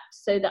interact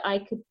so that I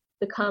could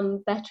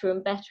become better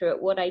and better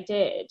at what I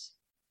did.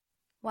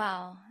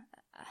 Wow.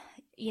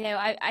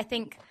 I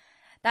think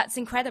that's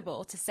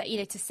incredible to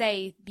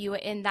say you were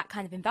in that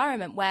kind of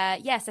environment where,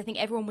 yes, I think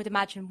everyone would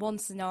imagine one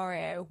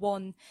scenario,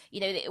 one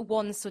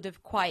sort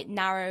of quite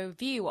narrow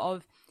view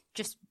of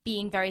just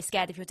being very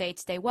scared of your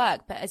day-to-day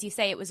work. But as you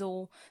say, it was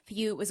all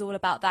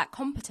about that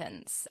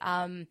competence,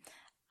 and,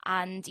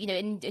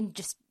 in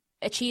just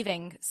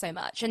achieving so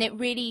much. And it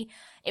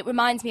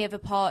reminds me of a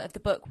part of the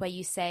book where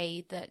you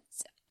say that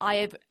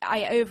I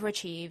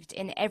overachieved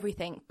in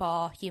everything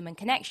bar human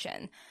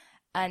connection.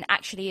 And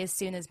actually, as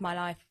soon as my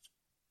life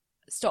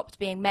stopped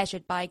being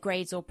measured by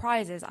grades or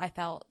prizes, I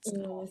felt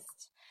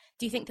lost.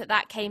 Do you think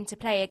that came to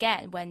play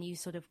again when you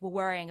sort of were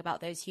worrying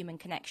about those human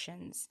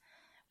connections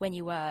when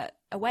you were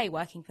away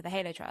working for the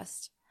Halo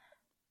Trust?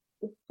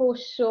 For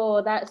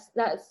sure. That's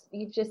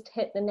you've just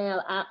hit the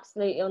nail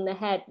absolutely on the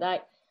head.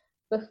 Like,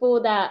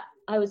 before that,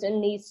 I was in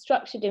these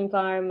structured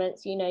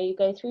environments, you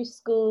go through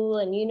school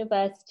and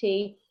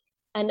university,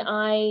 and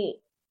I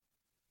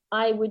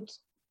would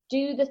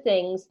do the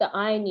things that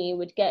I knew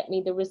would get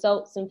me the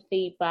results and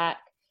feedback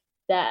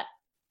that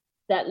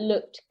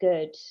looked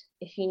good,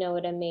 if you know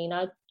what I mean.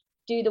 I'd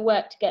do the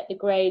work to get the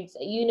grades.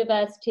 At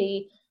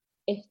university,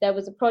 if there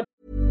was a project.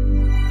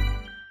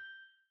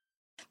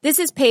 This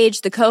is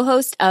Paige, the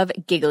co-host of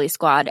Giggly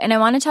Squad, and I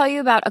want to tell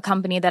you about a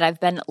company that I've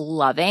been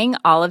loving,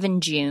 Olive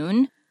 &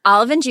 June.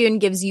 Olive & June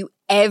gives you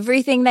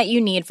everything that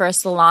you need for a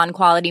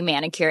salon-quality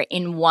manicure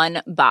in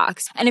one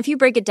box. And if you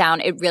break it down,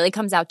 it really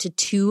comes out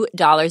to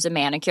 $2 a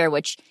manicure,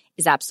 which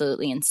is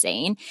absolutely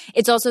insane.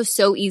 It's also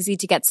so easy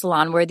to get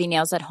salon-worthy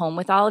nails at home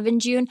with Olive &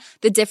 June.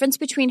 The difference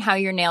between how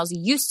your nails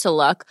used to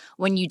look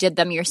when you did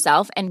them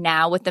yourself and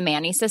now with the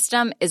Mani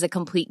system is a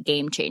complete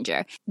game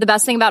changer. The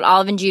best thing about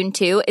Olive & June,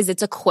 too, is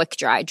it's a quick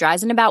dry.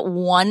 Dries in about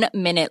 1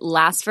 minute,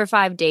 lasts for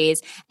 5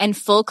 days, and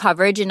full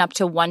coverage in up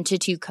to 1 to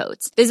 2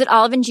 coats. Visit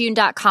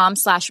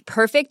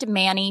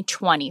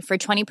oliveandjune.com/perfectmani20 for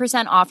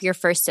 20% off your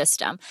first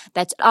system.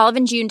 That's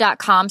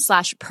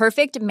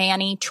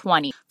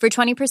oliveandjune.com/perfectmani20 for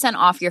 20%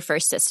 off your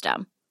first system.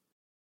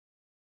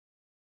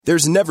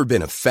 There's never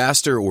been a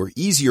faster or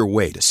easier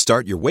way to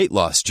start your weight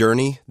loss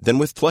journey than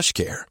with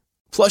PlushCare.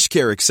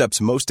 PlushCare accepts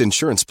most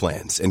insurance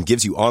plans and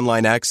gives you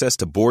online access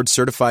to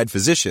board-certified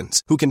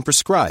physicians who can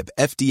prescribe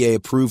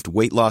FDA-approved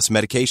weight loss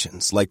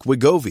medications like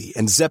Wegovy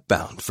and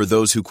Zepbound for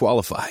those who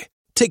qualify.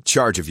 Take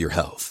charge of your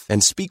health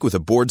and speak with a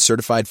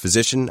board-certified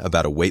physician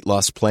about a weight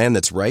loss plan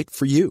that's right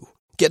for you.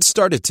 Get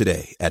started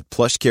today at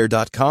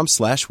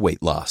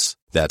plushcare.com/weight-loss.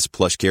 That's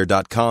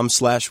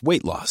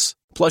plushcare.com/weight-loss.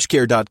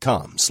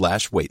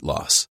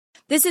 plushcare.com/weight-loss.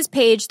 This is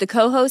Paige, the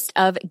co-host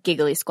of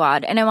Giggly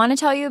Squad, and I want to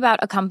tell you about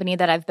a company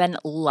that I've been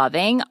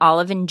loving,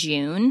 Olive &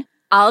 June.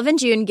 Olive &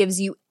 June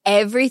gives you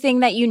everything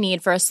that you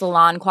need for a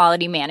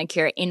salon-quality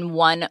manicure in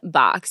one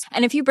box.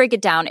 And if you break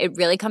it down, it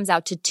really comes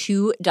out to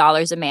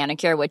 $2 a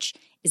manicure, which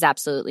is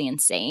absolutely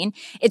insane.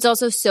 It's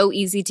also so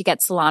easy to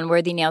get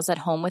salon-worthy nails at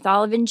home with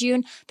Olive &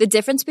 June. The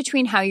difference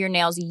between how your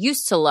nails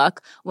used to look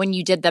when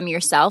you did them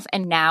yourself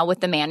and now with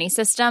the Mani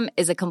system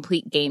is a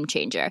complete game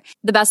changer.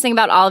 The best thing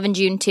about Olive &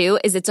 June too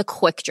is it's a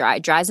quick dry.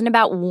 Dries in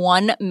about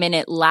 1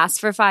 minute, lasts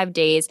for 5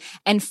 days,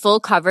 and full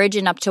coverage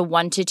in up to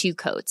 1 to 2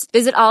 coats.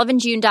 Visit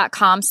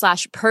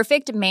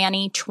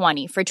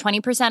oliveandjune.com/perfectmani20 for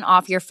 20%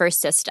 off your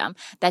first system.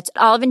 That's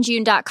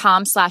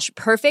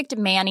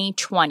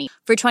oliveandjune.com/perfectmani20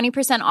 for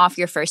 20% off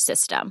your first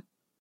system.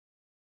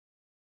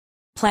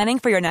 Planning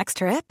for your next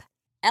trip?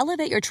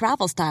 Elevate your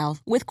travel style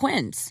with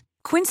Quince.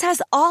 Quince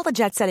has all the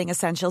jet-setting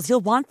essentials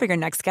you'll want for your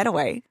next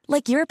getaway,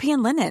 like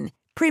European linen,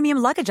 premium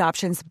luggage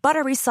options,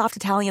 buttery soft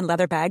Italian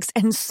leather bags,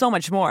 and so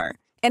much more.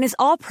 And is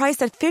all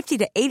priced at 50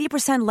 to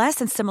 80% less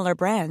than similar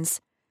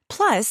brands.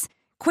 Plus,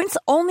 Quince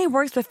only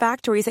works with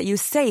factories that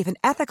use safe and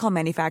ethical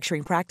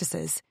manufacturing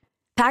practices.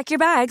 Pack your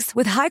bags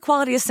with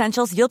high-quality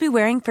essentials you'll be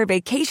wearing for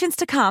vacations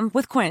to come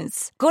with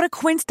Quince. Go to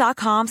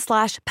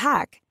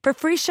quince.com/pack for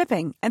free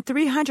shipping and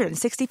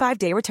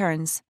 365-day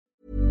returns.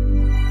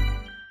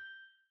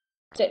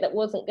 That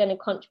wasn't going to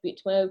contribute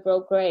to my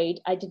overall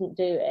grade, I didn't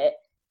do it.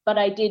 But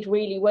I did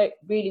really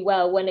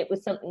well when it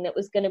was something that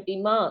was going to be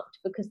marked,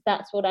 because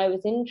that's what I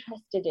was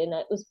interested in.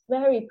 It was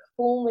very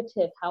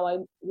performative how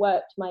I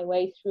worked my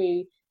way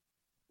through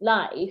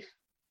life.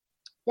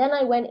 Then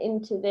I went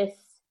into this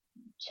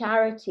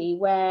charity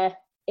where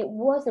it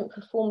wasn't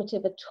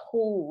performative at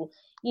all.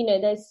 You know,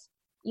 the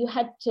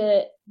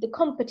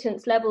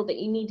competence level that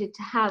you needed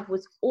to have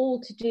was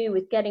all to do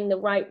with getting the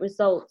right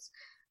results.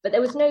 But there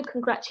was no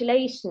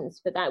congratulations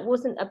for that. It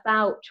wasn't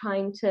about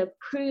trying to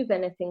prove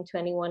anything to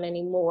anyone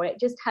anymore. It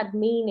just had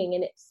meaning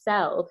in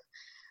itself.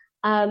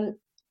 And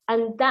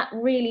that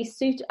really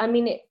suited, I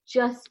mean, it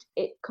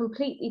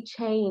completely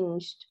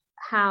changed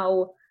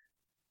how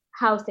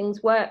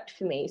things worked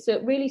for me. So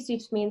it really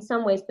suited me in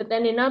some ways. But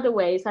then in other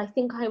ways, I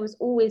think I was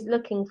always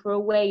looking for a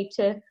way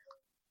to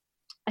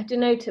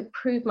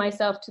prove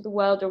myself to the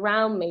world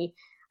around me.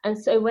 And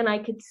so when I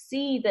could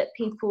see that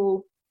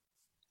people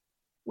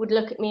would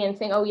look at me and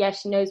think, oh yeah,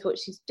 she knows what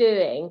she's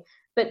doing,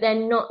 but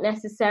then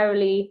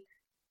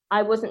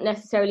I wasn't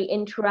necessarily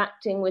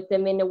interacting with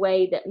them in a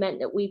way that meant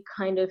that we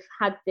kind of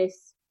had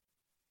this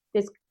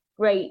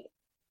great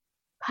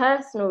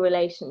personal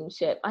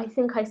relationship. I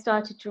think I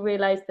started to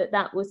realize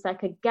that was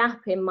like a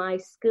gap in my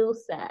skill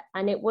set,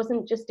 and it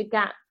wasn't just a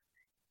gap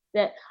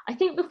that I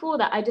think before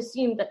that I'd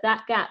assumed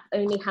that gap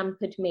only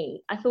hampered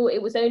me. I thought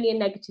it was only a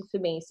negative for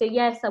me. So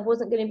yes, I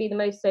wasn't going to be the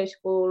most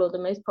sociable or the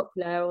most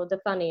popular or the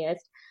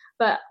funniest,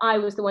 but I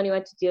was the one who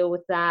had to deal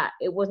with that.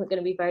 It wasn't going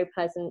to be very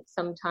pleasant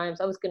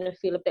sometimes. I was going to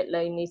feel a bit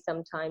lonely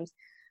sometimes.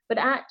 But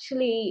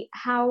actually,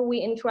 how we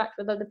interact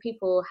with other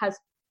people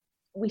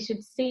we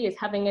should see as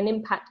having an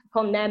impact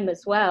upon them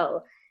as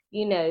well.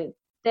 You know,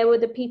 there were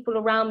the people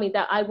around me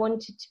that I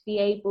wanted to be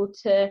able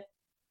to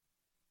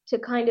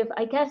kind of,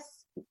 I guess,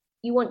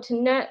 you want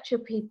to nurture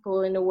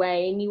people in a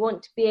way, and you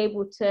want to be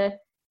able to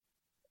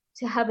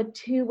have a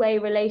two-way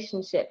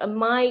relationship. And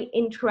my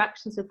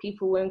interactions with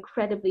people were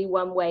incredibly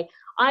one-way.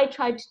 I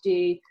tried to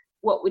do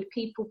what would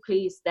people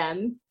please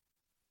them,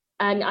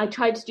 and I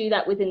tried to do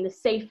that within the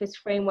safest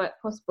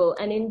framework possible.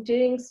 And in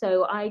doing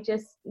so, it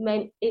just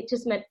meant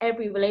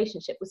every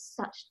relationship was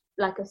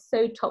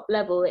so top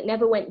level. It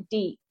never went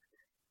deep.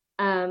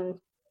 So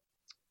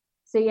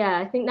yeah,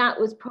 I think that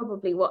was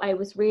probably what I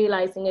was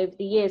realizing over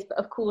the years. But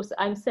of course,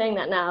 I'm saying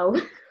that now,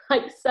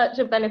 like such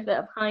a benefit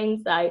of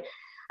hindsight.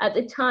 At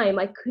the time,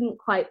 I couldn't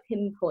quite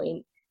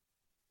pinpoint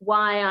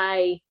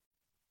why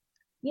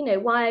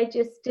I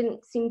just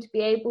didn't seem to be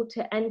able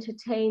to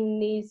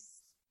entertain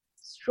these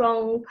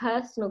strong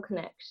personal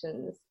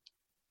connections.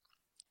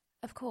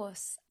 Of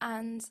course.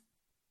 And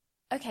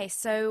okay,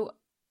 so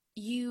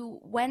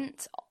you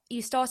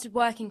started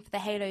working for the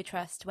Halo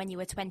Trust when you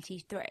were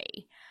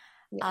 23.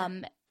 Yeah.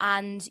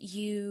 And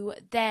you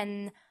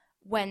then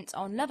went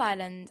on Love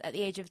Island at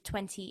the age of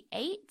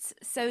 28.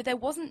 So there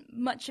wasn't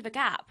much of a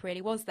gap,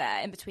 really, was there,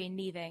 in between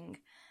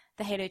leaving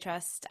the Halo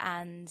Trust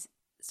and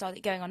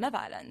started going on Love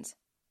Island?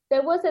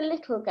 There was a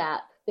little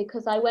gap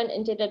because I went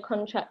and did a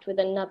contract with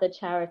another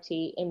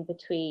charity in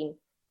between.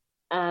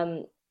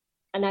 And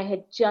I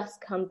had just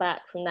come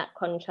back from that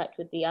contract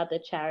with the other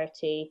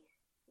charity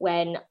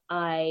when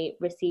I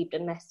received a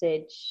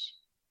message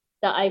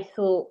that I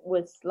thought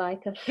was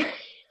like a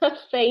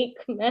fake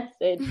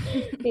message,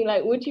 being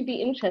like, would you be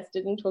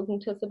interested in talking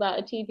to us about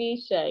a TV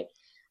show?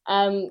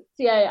 So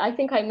yeah, I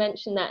think I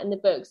mentioned that in the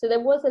book. So there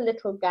was a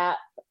little gap,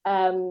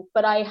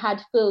 but I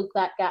had filled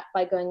that gap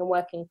by going and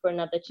working for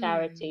another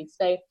charity.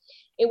 So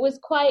it was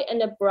quite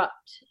an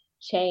abrupt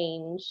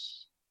change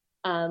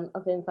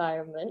of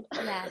environment.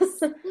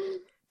 Yes.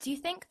 Do you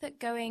think that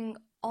going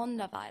on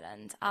Love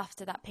Island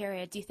after that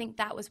period, do you think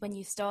that was when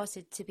you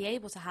started to be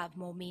able to have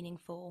more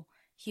meaningful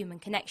human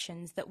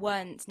connections that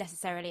weren't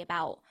necessarily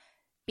about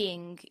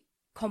being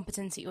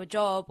competent at your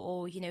job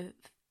or, you know,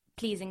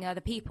 pleasing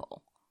other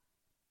people?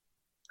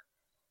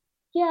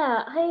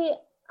 Yeah, I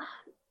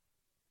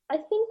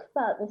think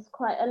about this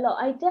quite a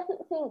lot. I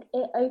definitely think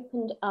it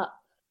opened up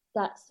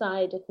that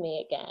side of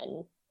me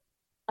again.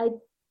 I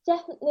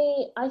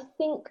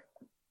think,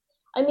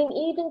 I mean,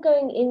 even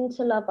going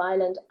into Love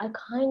Island, I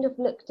kind of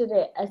looked at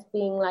it as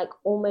being like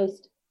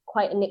almost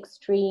quite an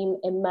extreme,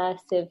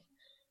 immersive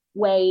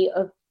way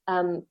of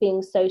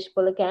being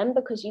sociable again,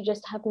 because you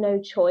just have no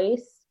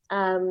choice.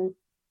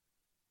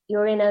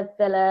 You're in a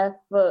villa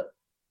for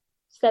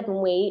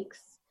 7 weeks,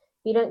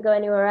 you don't go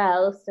anywhere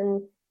else,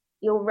 and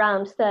you're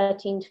around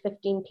 13 to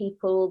 15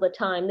 people all the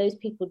time. Those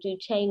people do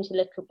change a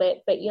little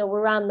bit, but you're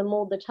around them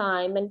all the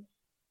time, and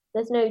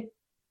there's no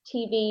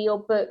TV or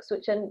books,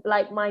 which are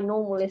like my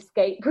normal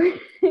escape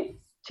routes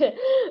to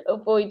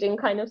avoiding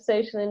kind of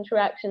social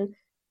interaction.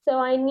 So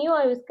I knew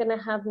I was going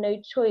to have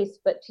no choice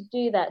but to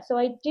do that. So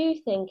I do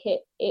think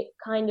it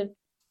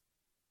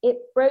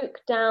broke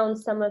down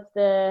some of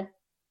the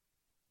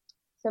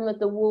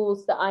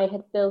walls that I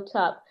had built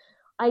up.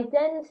 I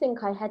then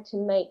think I had to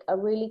make a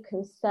really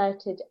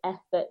concerted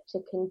effort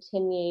to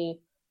continue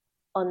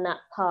on that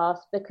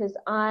path, because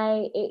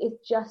it is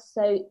just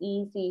so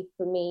easy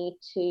for me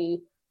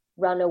to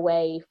run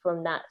away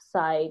from that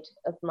side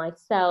of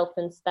myself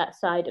and that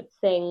side of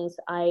things.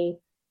 I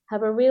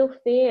have a real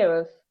fear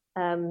of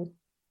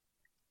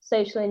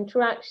social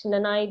interaction,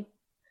 and I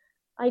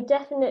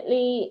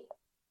definitely,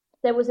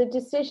 there was a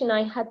decision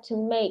I had to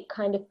make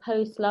kind of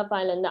post Love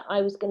Island that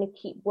I was going to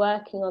keep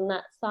working on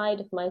that side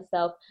of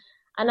myself.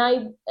 And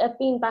I have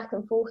been back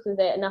and forth with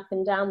it and up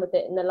and down with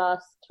it in the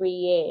last 3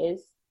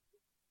 years.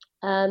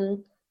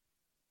 And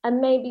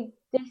maybe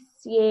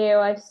this year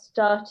I've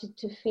started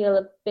to feel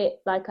a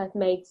bit like I've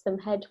made some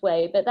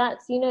headway. But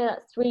that's 3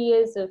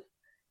 years of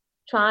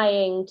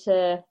trying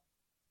to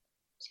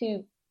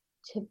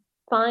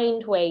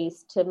find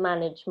ways to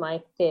manage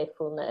my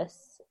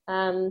fearfulness.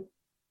 And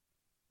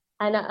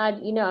I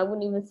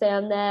wouldn't even say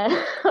I'm there.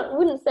 I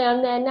wouldn't say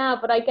I'm there now,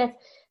 but I guess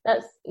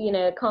that's,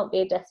 it can't be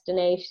a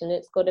destination.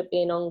 It's got to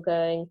be an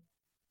ongoing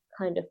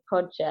kind of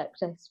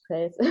project, I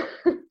suppose.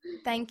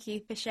 Thank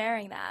you for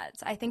sharing that.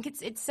 I think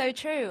it's so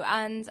true.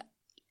 And,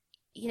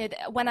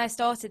 when I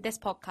started this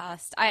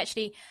podcast, I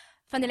actually,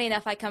 funnily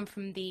enough, I come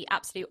from the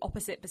absolute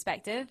opposite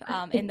perspective,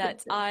 in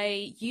that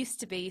I used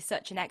to be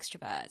such an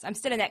extrovert. I'm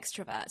still an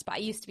extrovert, but I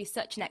used to be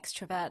such an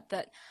extrovert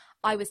that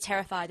I was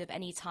terrified of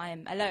any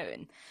time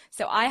alone.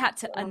 So I had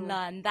to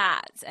unlearn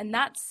that. And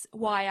that's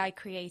why I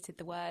created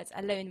the word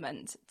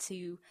alonement,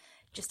 to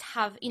just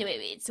have,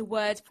 it's a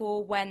word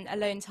for when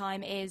alone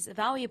time is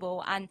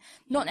valuable and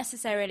not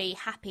necessarily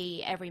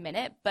happy every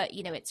minute, but,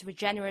 it's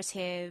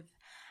regenerative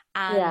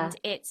and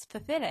it's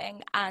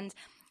fulfilling. And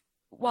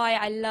why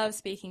I love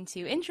speaking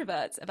to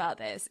introverts about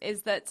this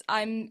is that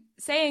I'm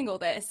saying all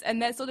this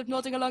and they're sort of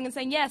nodding along and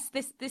saying, yes,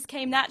 this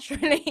came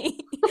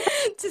naturally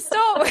to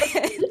start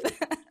with.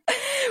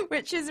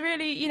 Which is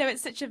really,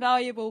 it's such a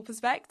valuable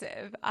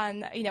perspective.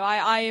 And,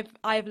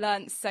 I've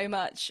learned so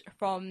much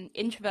from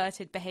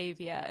introverted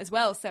behavior as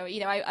well. So,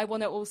 I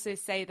want to also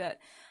say that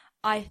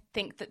I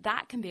think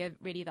that can be a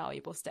really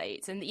valuable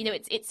state. And,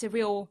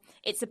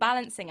 it's a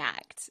balancing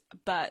act.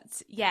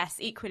 But yes,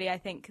 equally, I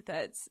think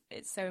that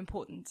it's so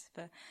important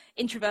for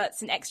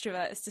introverts and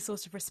extroverts to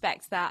sort of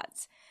respect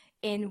that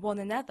in one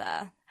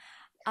another.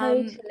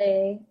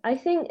 Totally. I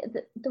think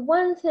the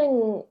one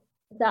thing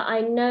that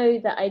I know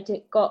that I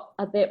got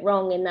a bit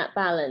wrong in that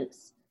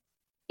balance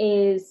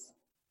is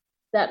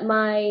that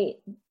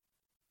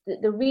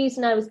the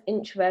reason I was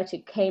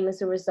introverted came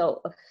as a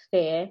result of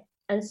fear.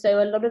 And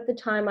so a lot of the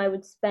time I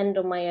would spend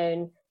on my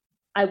own,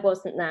 I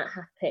wasn't that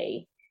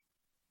happy.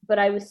 But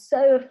I was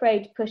so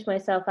afraid to push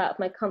myself out of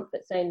my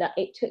comfort zone that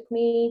it took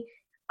me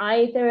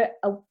either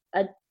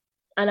an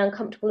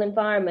uncomfortable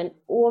environment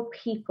or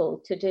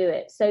people to do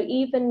it. So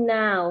even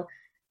now,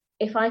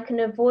 if I can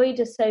avoid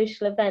a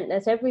social event,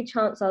 there's every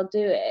chance I'll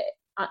do it.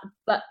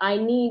 But I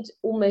need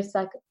almost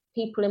like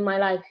people in my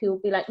life who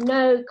will be like,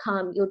 no,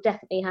 come, you'll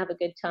definitely have a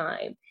good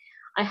time.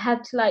 I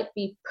have to like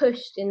be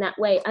pushed in that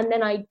way. And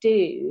then I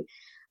do.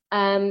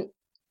 And,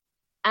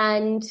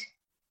 I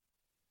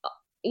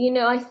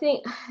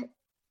think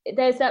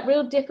there's that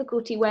real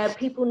difficulty where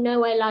people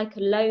know I like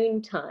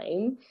alone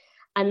time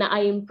and that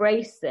I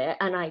embrace it,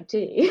 and I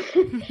do.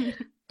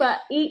 But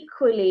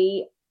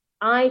equally,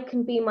 I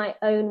can be my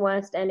own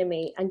worst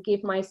enemy and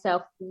give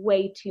myself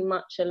way too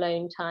much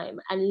alone time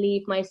and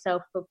leave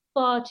myself for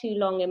far too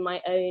long in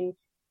my own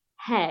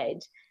head.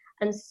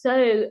 And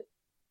so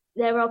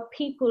there are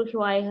people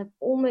who I have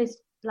almost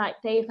like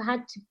they've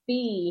had to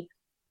be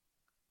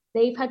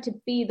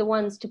the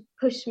ones to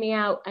push me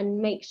out and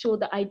make sure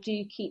that I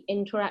do keep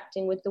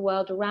interacting with the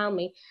world around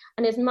me.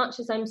 And as much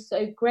as I'm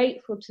so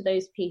grateful to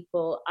those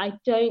people, I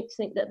don't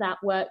think that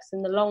works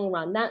in the long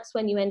run. That's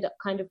when you end up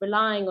kind of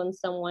relying on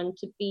someone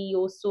to be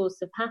your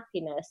source of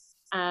happiness,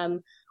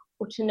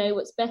 or to know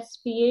what's best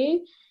for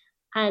you.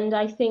 And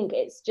I think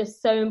it's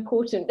just so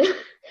important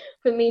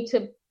for me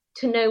to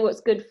know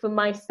what's good for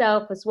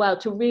myself as well,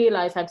 to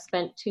realize I've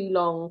spent too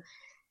long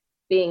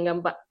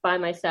being by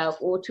myself,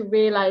 or to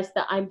realize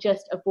that I'm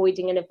just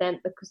avoiding an event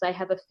because I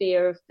have a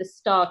fear of the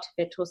start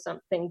of it or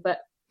something, but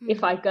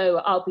if I go,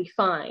 I'll be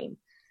fine.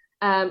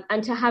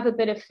 and to have a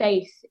bit of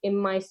faith in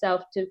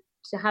myself to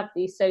have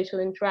these social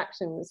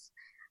interactions,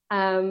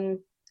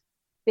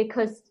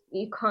 because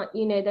you can't,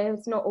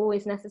 there's not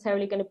always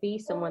necessarily going to be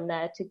someone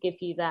there to give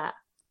you that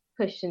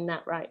push in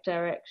that right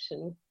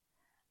direction.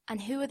 And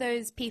who are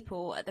those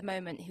people at the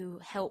moment who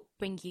help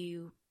bring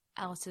you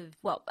out of,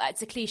 well,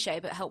 it's a cliche,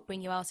 but help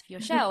bring you out of your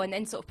shell and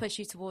then sort of push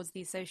you towards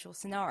these social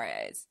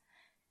scenarios?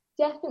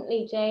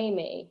 Definitely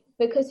Jamie,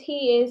 because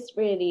he is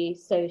really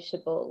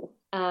sociable,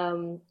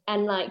 and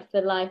like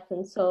the life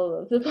and soul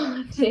of the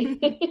party.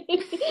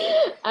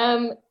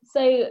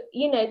 So,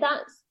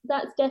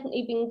 that's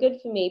definitely been good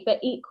for me. But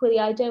equally,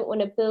 I don't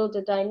want to build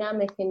a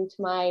dynamic into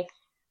my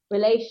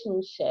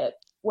relationship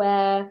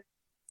where,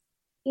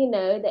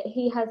 that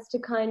he has to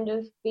kind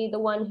of be the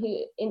one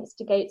who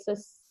instigates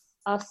us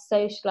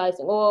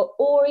socializing,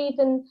 or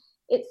even,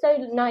 it's so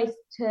nice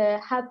to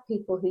have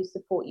people who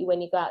support you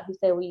when you go out, who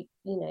say, well,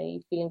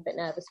 you're feeling a bit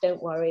nervous,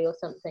 don't worry, or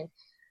something.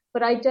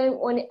 But I don't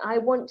want it. I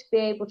want to be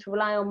able to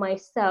rely on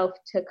myself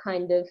to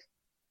kind of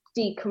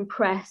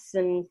decompress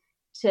and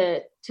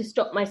to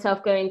stop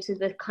myself going to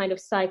the kind of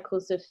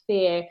cycles of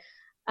fear.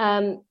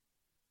 And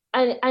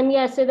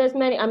yeah, so there's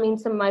many,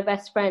 some of my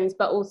best friends,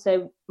 but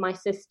also my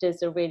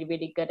sisters are really,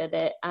 really good at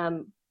it.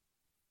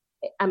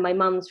 And my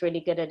mum's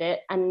really good at it.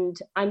 And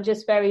I'm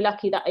just very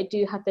lucky that I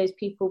do have those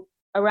people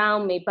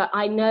around me. But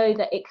I know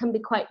that it can be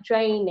quite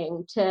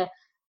draining to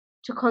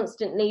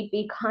constantly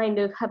be kind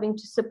of having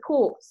to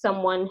support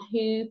someone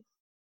who,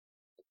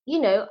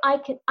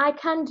 I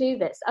can do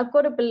this. I've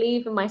got to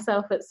believe in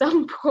myself at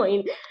some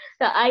point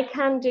that I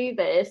can do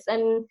this.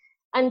 And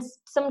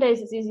some days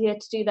it's easier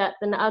to do that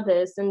than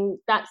others. And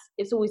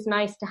it's always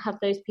nice to have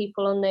those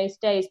people on those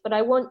days. But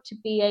I want to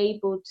be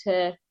able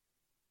to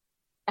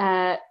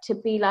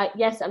be like,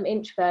 yes, I'm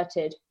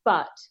introverted,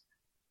 but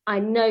I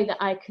know that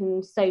I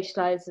can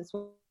socialize as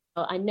well.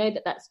 I know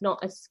that that's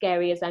not as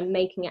scary as I'm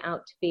making it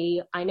out to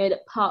be. I know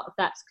that part of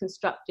that's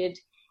constructed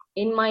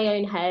in my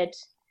own head,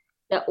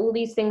 that all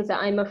these things that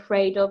I'm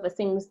afraid of are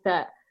things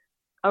that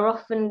are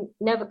often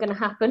never going to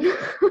happen.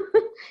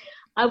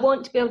 I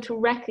want to be able to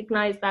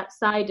recognize that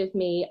side of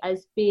me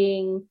as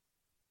being,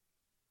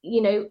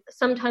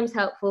 sometimes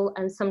helpful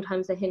and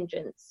sometimes a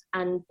hindrance,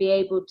 and be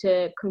able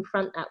to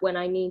confront that when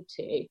I need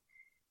to.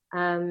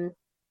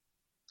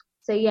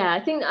 So yeah, I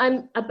think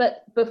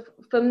but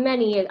for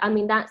many years,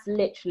 that's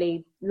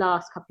literally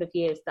last couple of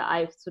years that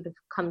I've sort of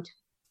come to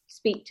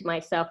speak to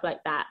myself like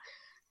that.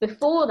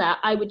 Before that,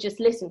 I would just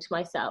listen to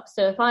myself.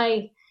 So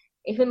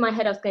if in my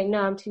head I was going,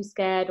 no, I'm too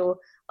scared, or,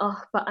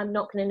 oh, but I'm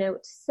not going to know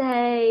what to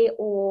say,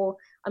 or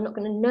I'm not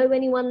going to know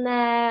anyone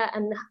there,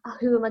 and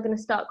who am I going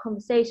to start a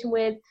conversation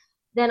with?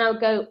 Then I'll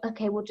go,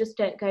 okay, well, just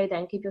don't go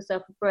then, give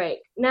yourself a break.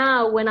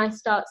 Now, when I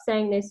start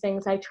saying those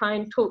things, I try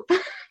and talk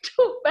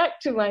back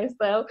to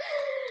myself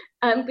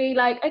and be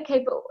like,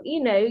 okay, but,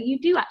 you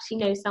do actually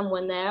know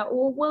someone there,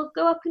 or we'll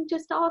go up and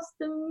just ask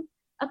them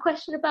a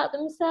question about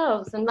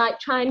themselves, and like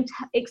try and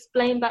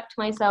explain back to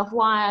myself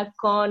why I've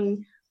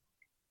gone,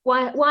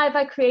 why have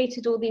I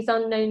created all these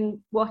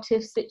unknown what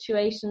if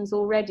situations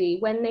already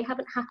when they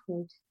haven't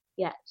happened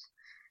yet.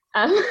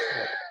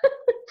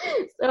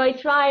 So I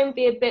try and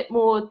be a bit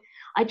more,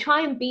 I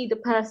try and be the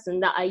person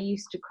that I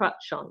used to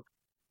crutch on.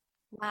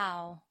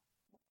 Wow.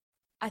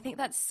 I think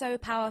that's so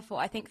powerful.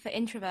 I think for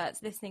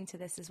introverts listening to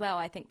this as well,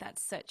 I think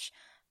that's such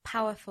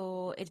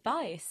powerful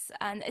advice.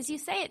 And as you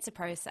say, it's a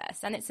process,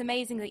 and it's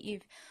amazing that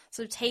you've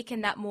sort of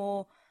taken that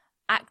more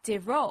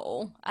active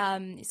role,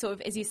 sort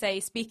of, as you say,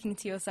 speaking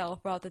to yourself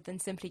rather than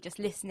simply just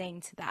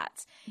listening to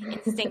that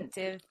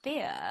instinctive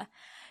fear.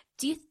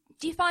 Do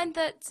you find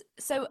that,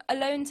 so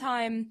alone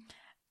time,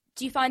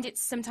 do you find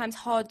it's sometimes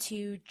hard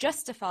to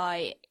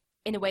justify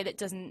in a way that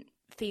doesn't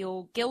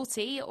feel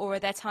guilty, or are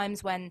there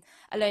times when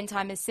alone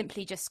time is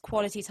simply just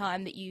quality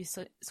time that you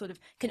sort of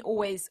can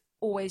always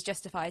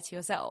justify to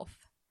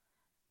yourself?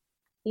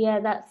 Yeah,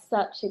 that's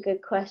such a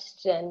good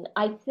question.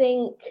 I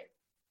think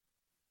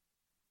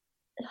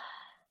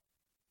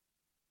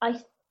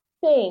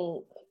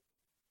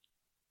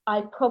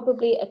I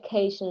probably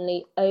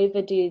occasionally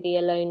overdo the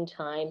alone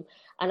time,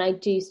 and I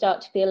do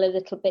start to feel a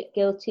little bit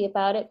guilty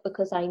about it,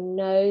 because I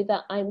know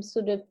that I'm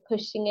sort of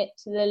pushing it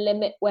to the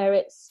limit where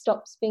it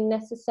stops being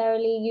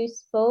necessarily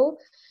useful.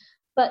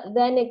 But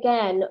then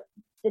again,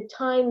 the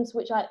times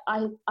which I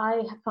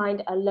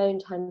find alone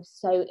time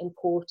so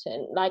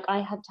important, like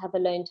I have to have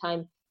alone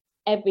time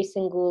every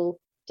single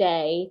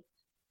day.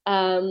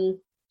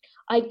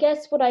 I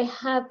guess what I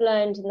have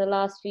learned in the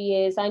last few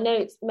years, I know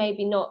it's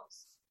maybe not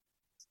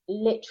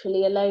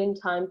literally alone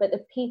time, but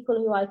the people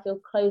who I feel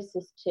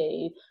closest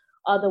to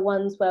are the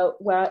ones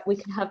where we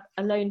can have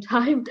alone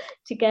time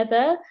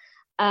together.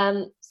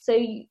 So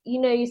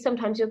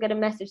sometimes you'll get a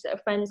message that a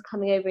friend's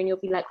coming over, and you'll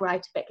be like, right,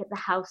 I better get the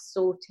house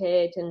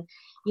sorted, and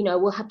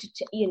we'll have to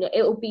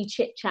it'll be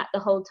chit chat the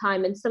whole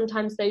time. And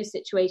sometimes those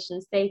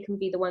situations, they can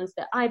be the ones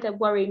that either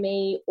worry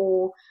me,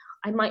 or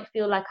I might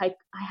feel like I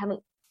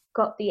haven't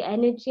got the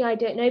energy, I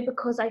don't know,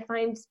 because I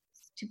find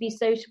to be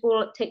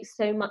sociable, it takes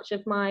so much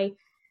of my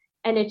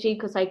energy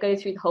because I go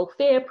through the whole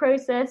fear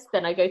process,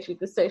 then I go through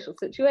the social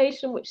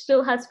situation which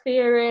still has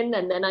fear in,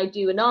 and then I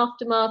do an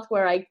aftermath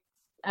where I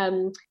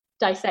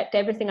dissect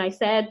everything I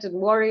said and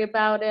worry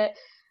about it.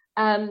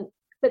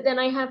 But then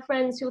I have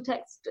friends who'll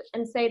text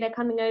and say they're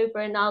coming over,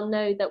 and I'll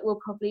know that we'll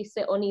probably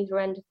sit on either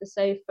end of the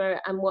sofa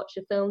and watch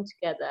a film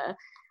together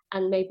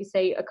and maybe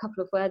say a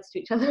couple of words to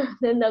each other, and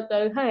then they'll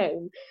go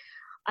home.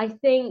 I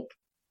think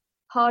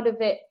part of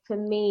it for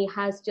me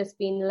has just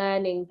been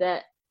learning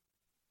that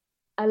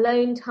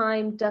alone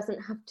time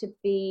doesn't have to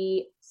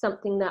be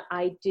something that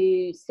I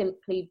do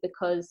simply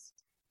because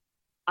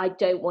I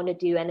don't want to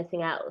do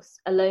anything else.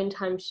 Alone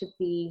time should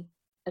be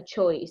a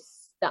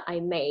choice that I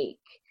make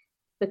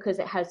because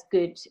it has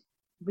good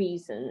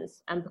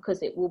reasons and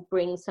because it will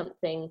bring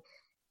something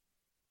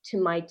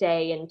to my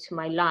day and to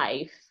my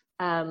life,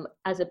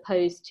 as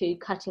opposed to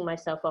cutting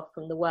myself off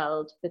from the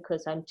world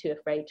because I'm too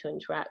afraid to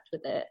interact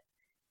with it.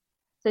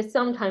 So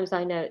sometimes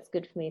I know it's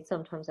good for me,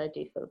 sometimes I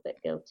do feel a bit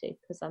guilty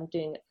because I'm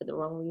doing it for the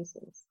wrong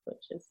reasons,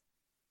 which is,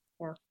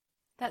 yeah.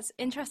 That's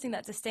interesting,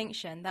 that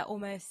distinction, that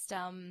almost,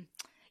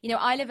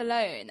 I live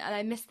alone and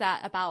I miss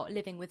that about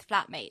living with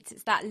flatmates.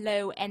 It's that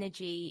low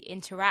energy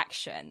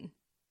interaction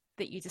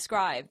that you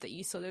described, that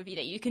you sort of,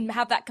 you can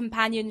have that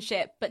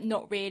companionship but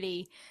not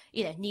really,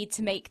 need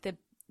to make the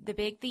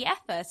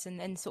effort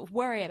and sort of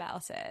worry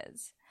about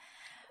it.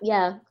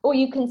 Yeah, or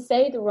you can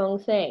say the wrong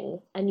thing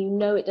and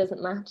it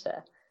doesn't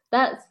matter.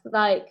 That's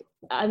like,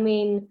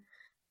 one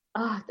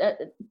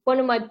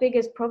of my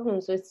biggest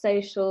problems with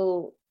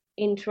social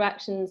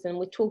interactions and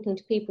with talking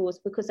to people was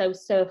because I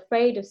was so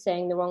afraid of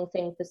saying the wrong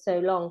thing for so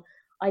long,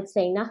 I'd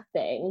say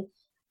nothing.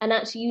 And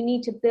actually you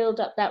need to build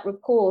up that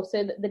rapport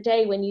so that the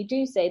day when you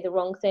do say the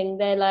wrong thing,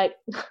 they're like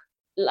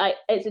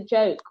it's a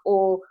joke,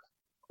 or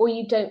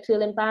you don't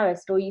feel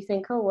embarrassed, or you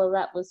think, oh, well,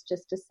 that was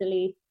just a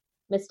silly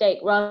mistake,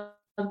 rather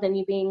than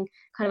you being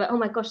kind of like, oh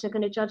my gosh, they're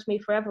going to judge me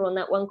forever on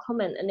that one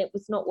comment and it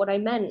was not what I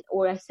meant,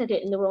 or I said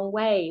it in the wrong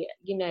way.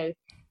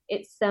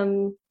 It's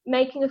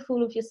making a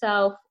fool of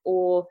yourself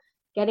or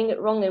getting it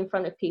wrong in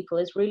front of people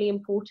is really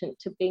important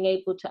to being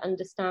able to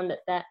understand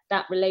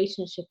that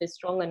relationship is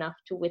strong enough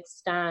to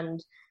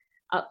withstand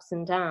ups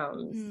and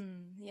downs.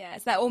 Yeah,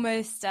 it's that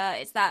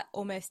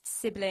almost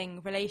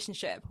sibling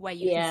relationship where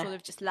you can sort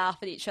of just laugh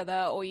at each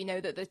other, or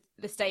that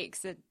the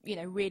stakes are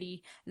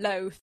really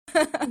low.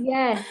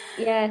 yes,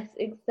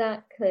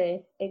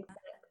 exactly.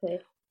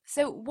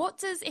 So what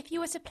does, if you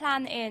were to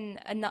plan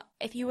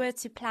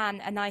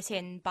a night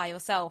in by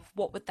yourself,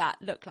 what would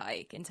that look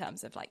like in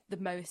terms of like the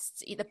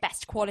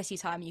best quality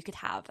time you could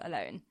have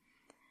alone?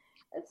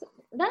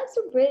 That's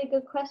a really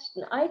good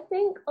question. I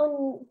think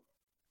on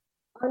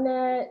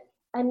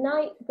a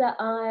night that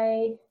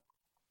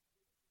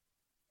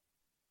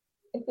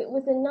if it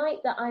was a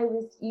night that I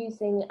was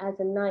using as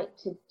a night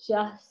to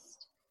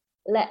just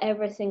let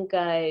everything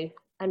go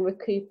and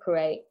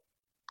recuperate,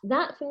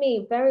 that for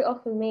me very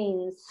often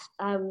means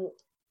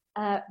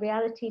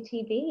reality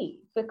TV,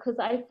 because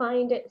I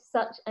find it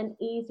such an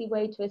easy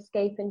way to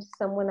escape into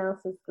someone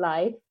else's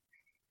life.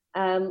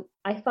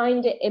 I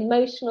find it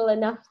emotional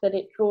enough that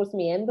it draws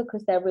me in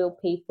because they're real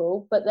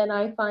people, but then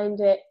I find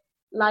it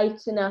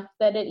light enough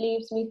that it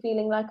leaves me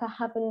feeling like that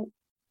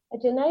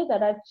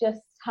I've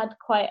just had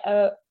quite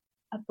a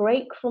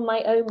break from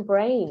my own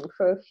brain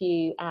for a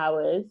few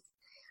hours.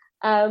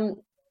 If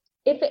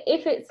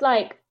it's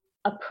like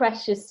a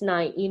precious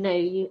night,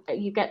 you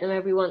get them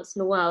every once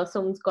in a while,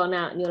 someone's gone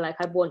out and you're like,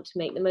 I want to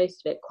make the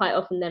most of it, quite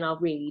often then I'll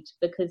read,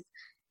 because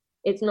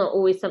it's not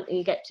always something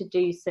you get to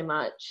do so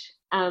much.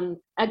 I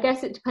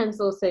guess it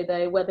depends also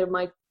though whether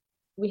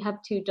we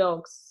have 2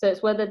 dogs, so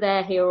it's whether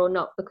they're here or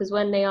not, because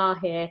when they are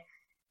here,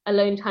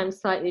 alone time's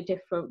slightly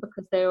different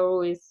because they're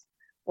always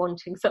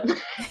wanting something,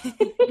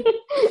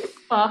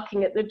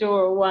 barking at the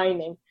door or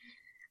whining.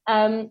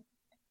 But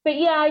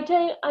yeah,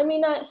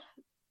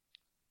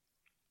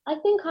 I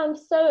think I'm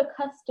so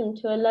accustomed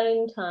to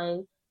alone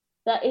time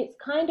that it's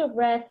kind of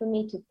rare for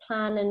me to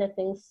plan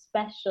anything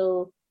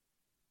special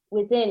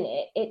within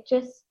it. It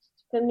just,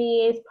 for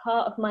me, is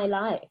part of my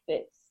life.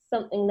 It's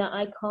something that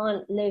I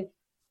can't live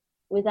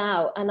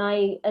without. And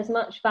I as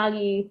much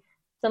value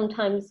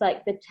sometimes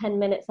like the 10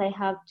 minutes I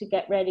have to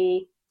get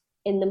ready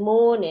in the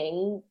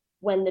morning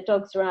when the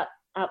dogs are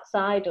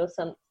outside or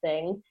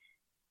something,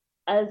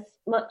 as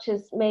much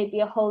as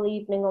maybe a whole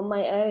evening on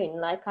my own.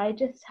 Like I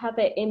just have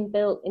it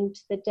inbuilt into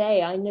the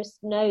day. I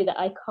just know that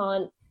I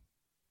can't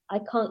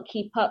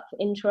keep up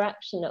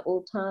interaction at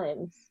all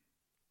times.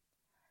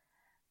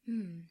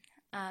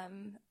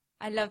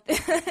 I love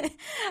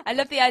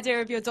the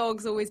idea of your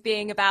dogs always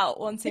being about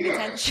wanting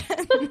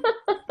attention.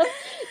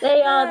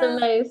 They are the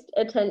most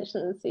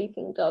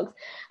attention-seeking dogs,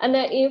 and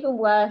they're even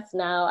worse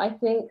now. I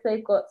think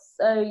they've got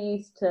so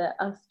used to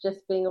us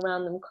just being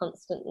around them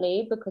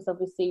constantly, because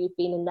obviously we've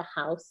been in the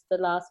house the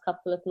last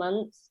couple of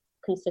months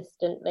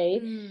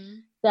consistently,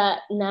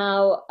 that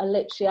now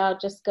I'll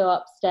just go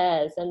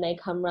upstairs and they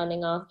come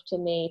running after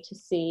me to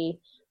see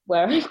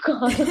where I've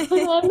gone.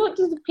 I'm not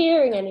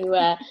disappearing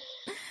anywhere.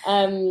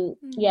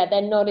 Yeah,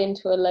 they're not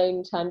into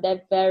alone time.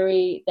 They're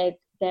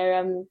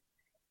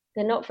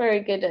they're not very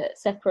good at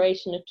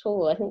separation at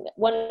all. I think that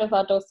one of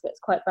our dogs gets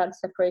quite bad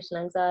separation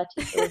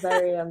anxiety, so we're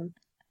very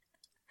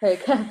very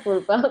careful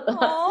about that.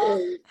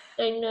 Aww.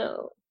 I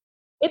know.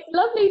 It's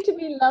lovely to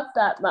be loved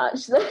that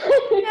much.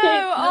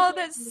 No,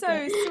 that's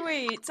so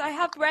sweet. I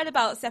have read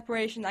about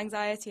separation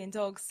anxiety in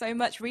dogs so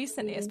much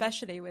recently,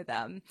 especially with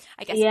I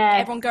guess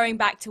everyone going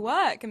back to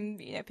work, and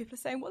people are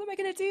saying, "What am I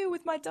going to do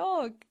with my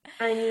dog?"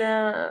 I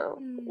know.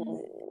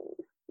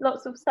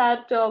 Lots of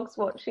sad dogs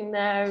watching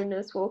their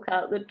owners walk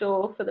out the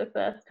door for the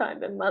first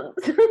time in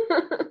months.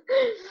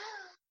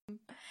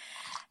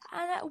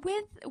 And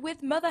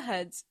with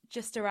motherhood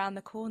just around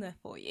the corner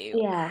for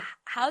you,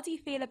 how do you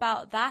feel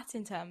about that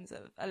in terms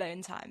of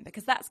alone time?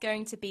 Because that's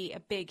going to be a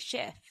big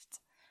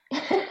shift.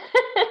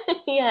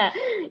 Yes,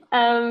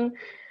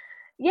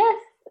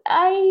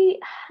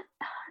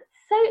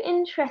 so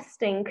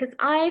interesting, because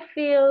I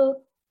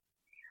know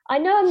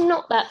I'm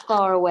not that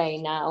far away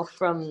now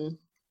from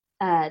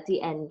the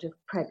end of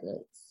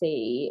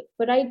pregnancy,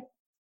 but I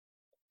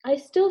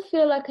still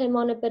feel like I'm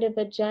on a bit of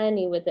a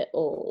journey with it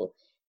all.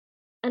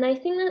 And I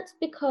think that's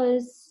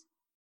because,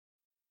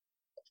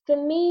 for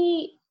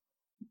me,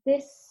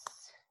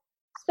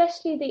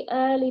 especially the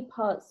early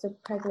parts of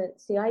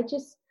pregnancy, I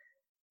just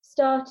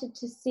started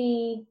to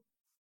see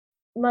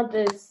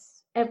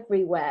mothers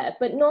everywhere,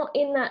 but not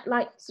in that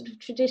like sort of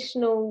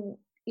traditional,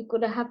 you've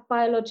got to have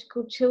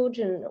biological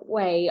children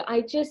way. I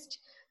just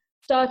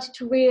started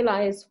to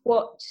realize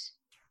what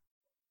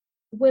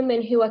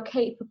women who are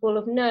capable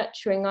of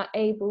nurturing are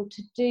able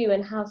to do,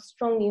 and how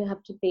strong you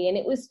have to be. And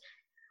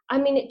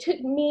it took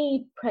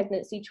me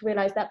pregnancy to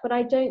realize that, but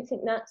I don't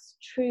think that's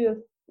true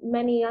of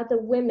many other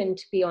women,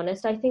 to be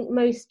honest. I think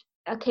most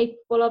are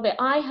capable of it.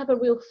 I have a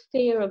real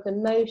fear of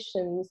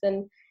emotions,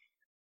 and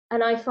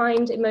I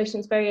find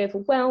emotions very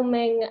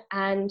overwhelming,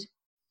 and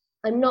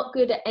I'm not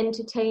good at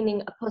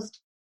entertaining a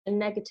positive and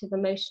negative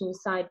emotion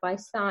side by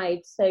side.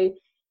 So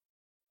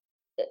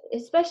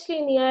especially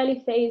in the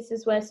early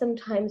phases, where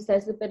sometimes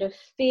there's a bit of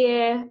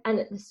fear and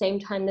at the same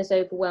time there's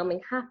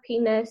overwhelming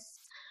happiness,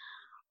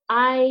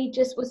 I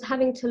just was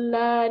having to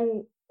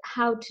learn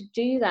how to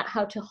do that,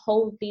 how to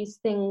hold these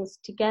things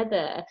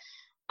together.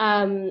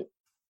 And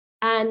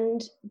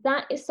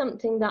that is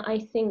something that I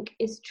think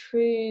is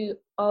true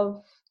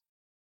of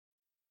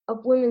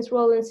women's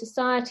role in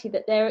society,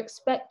 that they're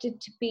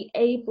expected to be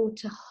able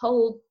to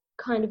hold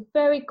kind of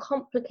very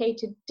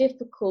complicated,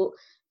 difficult,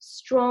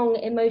 strong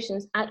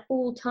emotions at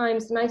all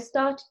times. And I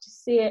started to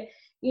see it,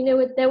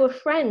 there were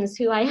friends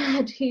who I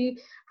had who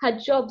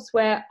had jobs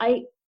where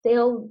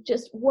they'll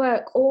just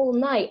work all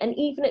night, and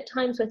even at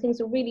times where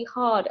things are really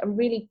hard and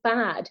really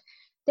bad,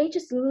 they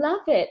just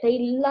love it.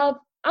 They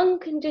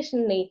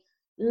unconditionally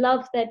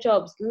love their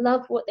jobs,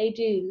 love what they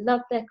do,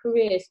 love their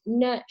careers,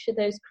 nurture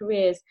those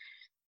careers.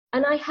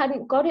 And I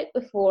hadn't got it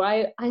before.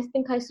 I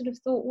think I sort of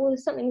thought, well, if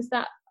something's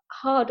that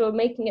hard or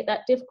making it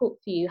that difficult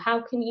for you, how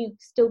can you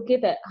still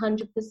give it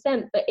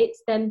 100%? But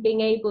it's them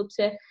being able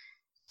to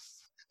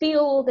feel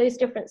all those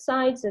different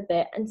sides of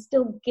it and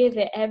still give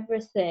it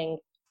everything.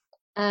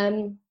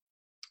 And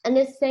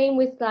the same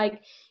with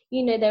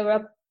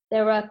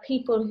there are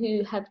people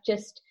who have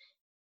just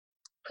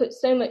put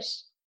so much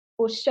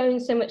or shown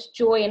so much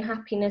joy and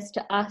happiness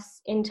to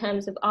us in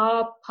terms of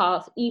our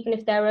path, even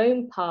if their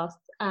own path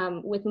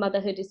with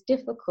motherhood is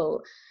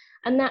difficult.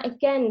 And that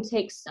again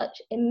takes such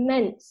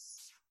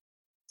immense,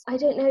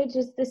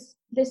 just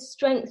this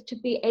strength to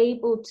be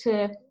able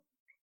to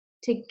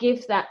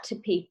give that to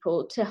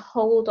people, to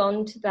hold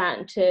on to that,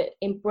 and to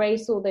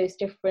embrace all those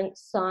different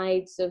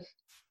sides of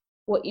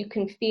what you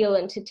can feel,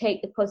 and to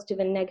take the positive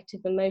and negative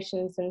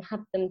emotions and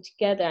have them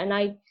together.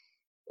 And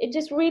it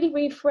just really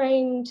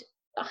reframed.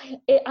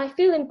 I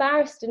feel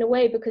embarrassed in a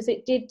way, because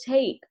it did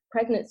take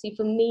pregnancy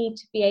for me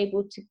to be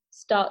able to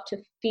start to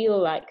feel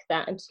like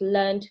that and to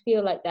learn to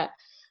feel like that.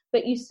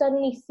 But you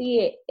suddenly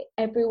see it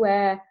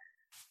everywhere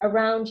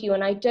around you,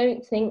 and I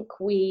don't think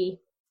we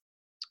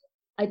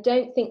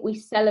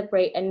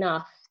celebrate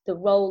enough the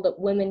role that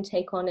women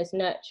take on as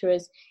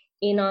nurturers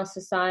in our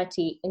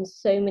society in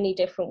so many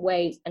different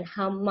ways, and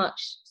how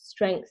much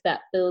strength that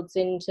builds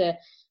into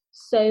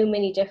so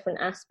many different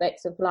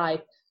aspects of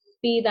life,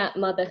 be that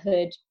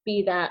motherhood,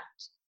 be that,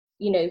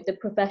 the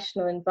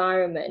professional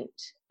environment.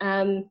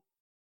 And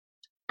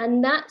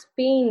that's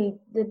been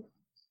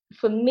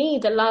for me,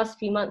 the last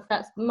few months,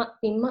 that's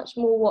been much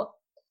more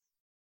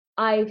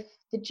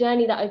the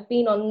journey that I've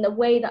been on, the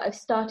way that I've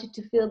started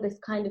to feel this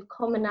kind of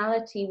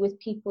commonality with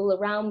people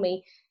around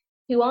me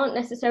who aren't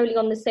necessarily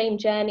on the same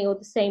journey or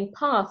the same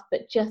path,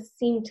 but just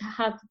seem to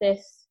have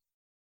this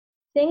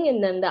thing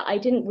in them that I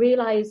didn't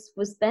realize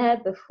was there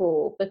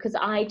before, because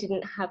I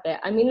didn't have it.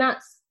 I mean,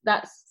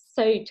 that's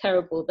so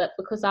terrible, that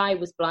because I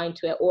was blind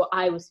to it or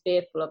I was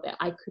fearful of it,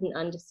 I couldn't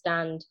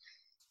understand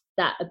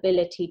that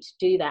ability to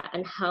do that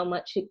and how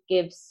much it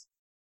gives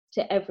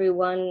to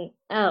everyone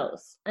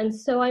else. And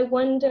so I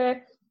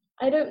wonder,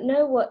 I don't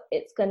know what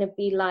it's going to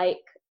be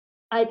like.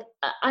 I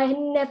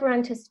never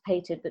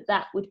anticipated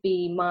that would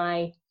be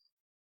my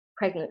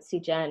pregnancy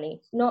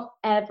journey. Not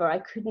ever. I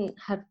couldn't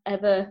have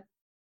ever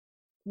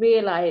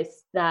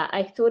realize that.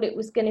 I thought it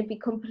was going to be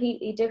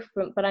completely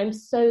different, but I'm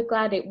so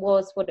glad it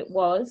was what it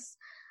was.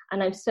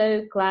 And I'm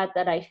so glad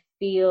that I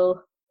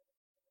feel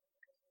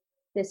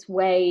this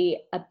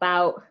way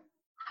about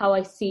how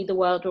I see the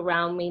world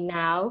around me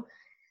now.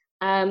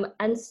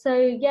 And so,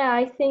 yeah,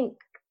 I think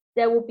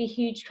there will be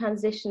huge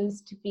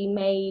transitions to be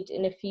made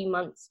in a few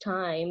months'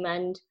 time.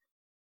 And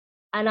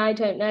I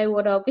don't know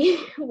what I'll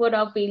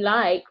be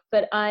like,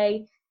 but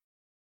I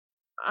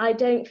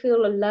don't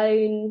feel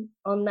alone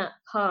on that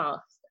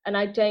path. And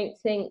I don't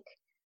think,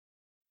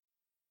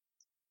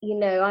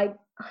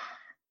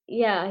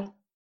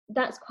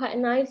 that's quite a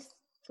nice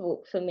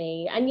thought for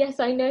me. And yes,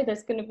 I know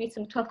there's going to be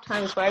some tough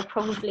times where I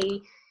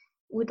probably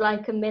would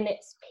like a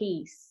minute's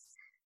peace,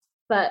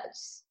 but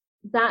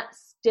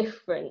that's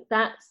different.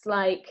 That's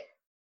like,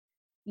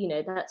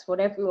 that's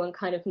what everyone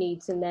kind of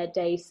needs in their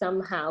day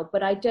somehow.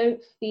 But I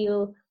don't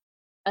feel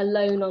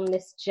alone on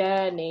this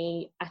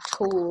journey at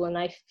all. And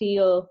I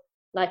feel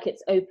like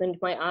it's opened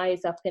my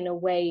eyes up in a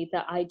way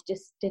that I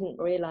just didn't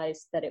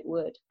realize that it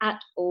would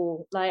at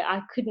all. Like,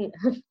 I couldn't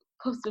have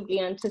possibly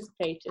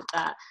anticipated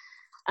that.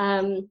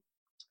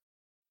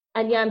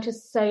 And yeah, I'm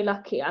just so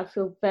lucky. I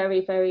feel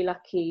very, very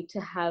lucky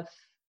to have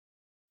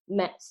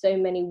met so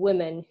many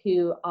women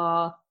who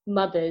are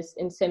mothers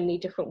in so many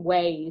different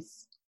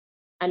ways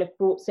and have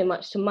brought so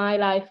much to my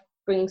life,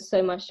 bring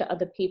so much to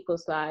other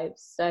people's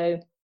lives. So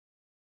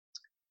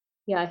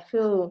yeah, I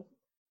feel,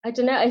 I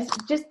don't know, it's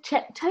just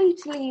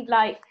totally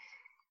like,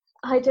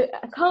 I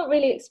can't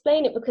really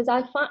explain it, because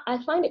I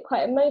find it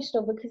quite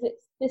emotional, because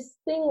it's this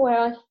thing where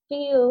I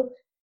feel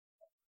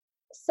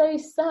so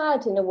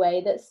sad in a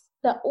way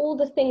that all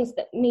the things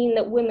that mean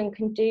that women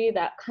can do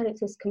that, kind of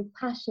this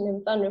compassion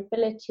and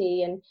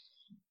vulnerability and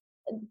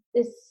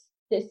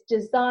this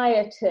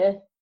desire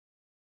to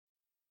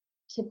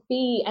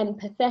be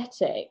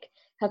empathetic,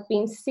 have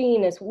been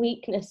seen as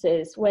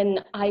weaknesses, when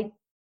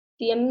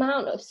the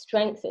amount of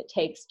strength it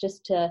takes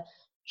just to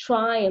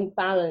try and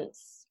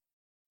balance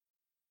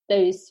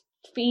those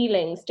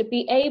feelings, to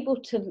be able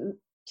to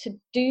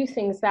do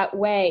things that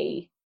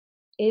way,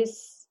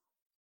 is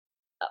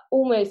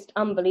almost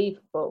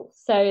unbelievable.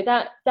 So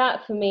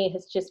that for me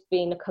has just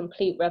been a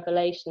complete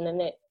revelation,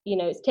 and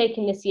it's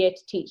taken this year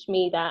to teach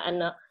me that,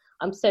 and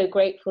I'm so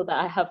grateful that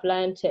I have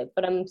learned it,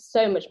 but I'm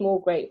so much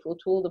more grateful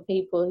to all the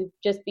people who've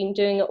just been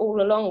doing it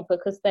all along,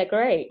 because they're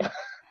great.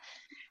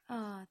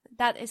 Oh,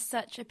 that is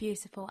such a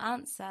beautiful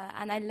answer.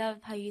 And I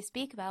love how you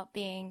speak about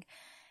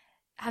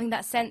having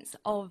that sense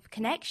of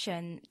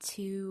connection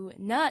to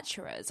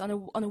nurturers on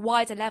a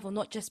wider level,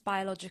 not just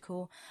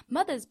biological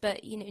mothers,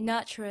 but,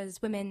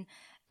 nurturers, women,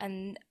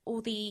 and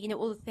all the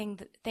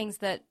things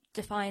that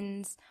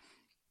defines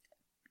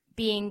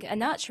being a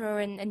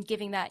nurturer, and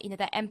giving that,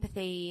 that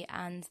empathy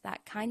and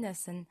that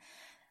kindness, and,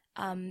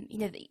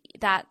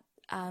 that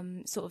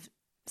sort of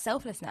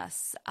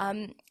selflessness.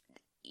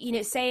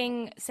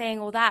 Saying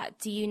all that,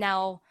 do you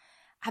now,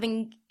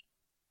 having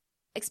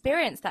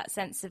experienced that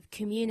sense of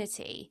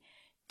community,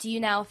 do you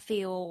now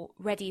feel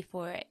ready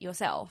for it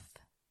yourself?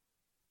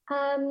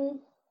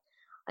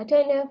 I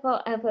don't know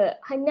if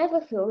I never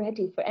feel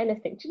ready for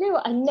anything. Do you know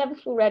what? I never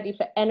feel ready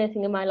for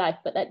anything in my life,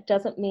 but that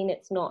doesn't mean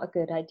it's not a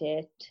good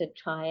idea to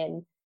try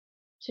and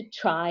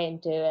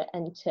do it,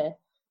 and to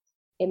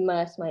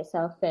immerse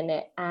myself in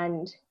it.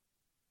 And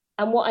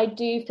what I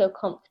do feel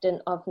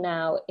confident of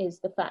now is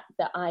the fact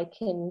that I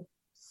can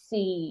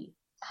see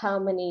how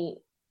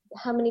many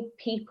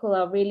people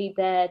are really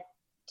there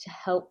to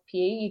help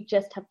you. You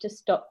just have to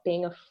stop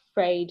being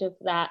afraid of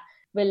that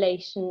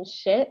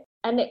relationship.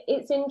 And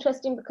it's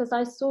interesting, because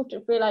I sort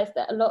of realized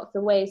that a lot of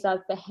the ways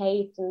I've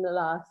behaved in the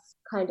last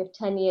kind of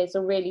 10 years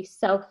are really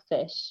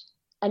selfish,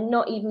 and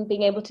not even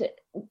being able to,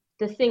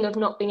 the thing of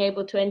not being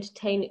able to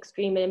entertain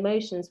extreme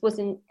emotions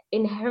wasn't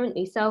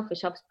inherently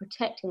selfish. I was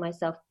protecting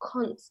myself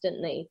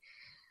constantly,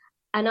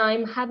 and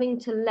I'm having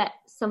to let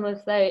some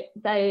of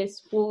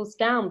those walls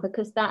down,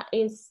 because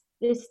this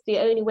is the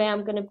only way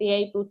I'm going to be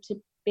able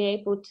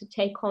to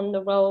take on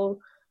the role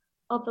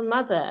of a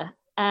mother.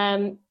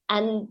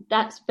 And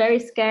that's very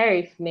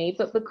scary for me,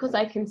 but because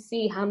I can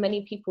see how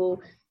many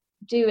people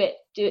do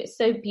it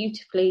so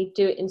beautifully,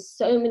 do it in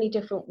so many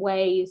different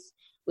ways,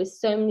 with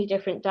so many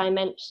different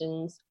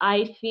dimensions,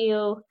 I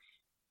feel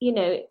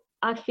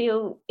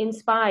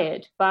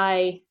inspired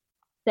by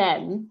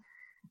them.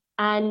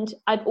 And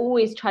I've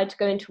always tried to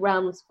go into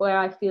realms where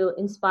I feel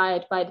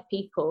inspired by the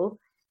people.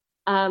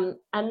 And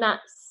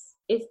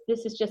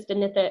this is just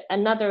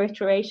another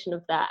iteration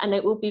of that. And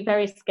it will be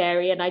very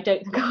scary, and I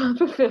don't think I'll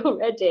ever feel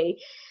ready.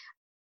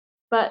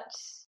 But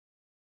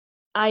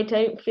I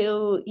don't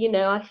feel,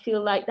 I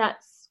feel like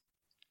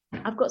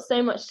I've got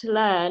so much to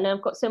learn.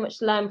 I've got so much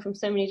to learn from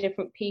so many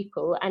different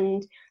people.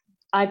 And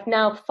I've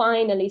now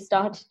finally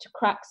started to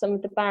crack some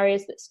of the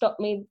barriers that stopped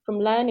me from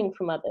learning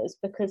from others,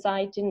 because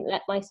I didn't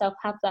let myself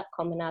have that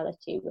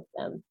commonality with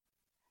them.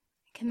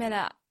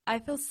 Camilla, I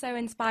feel so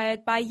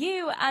inspired by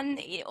you, and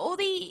all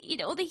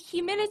the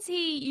humility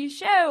you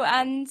show,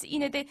 and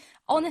the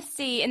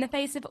honesty in the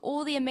face of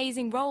all the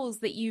amazing roles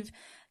that you've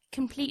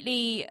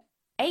completely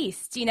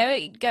aced, you know,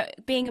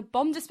 being a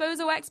bomb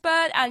disposal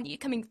expert and you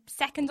coming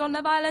second on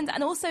Love Island.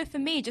 And also for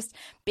me, just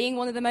being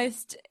one of the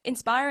most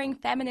inspiring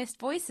feminist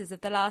voices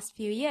of the last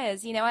few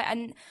years, you know,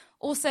 and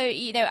also,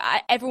 you know,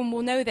 everyone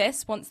will know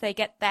this once they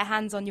get their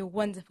hands on your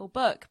wonderful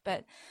book,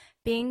 but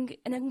being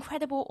an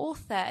incredible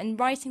author and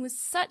writing with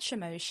such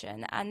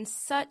emotion and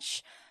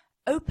such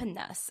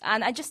openness.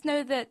 And I just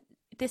know that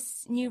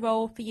this new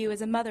role for you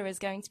as a mother is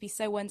going to be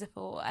so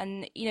wonderful,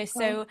 and you know,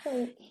 so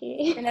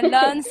you're going to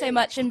learn so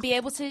much and be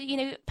able to, you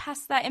know,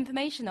 pass that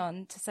information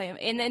on to so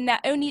in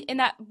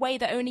that way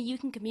that only you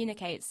can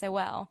communicate so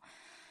well.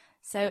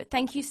 So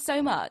thank you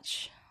so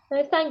much.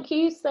 No, thank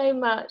you so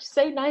much.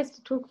 So nice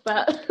to talk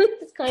about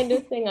this kind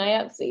of thing. I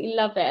absolutely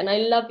love it, and I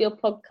love your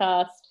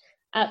podcast.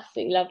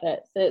 Absolutely love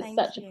it. So it's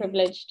such a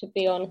privilege to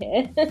be on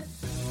here.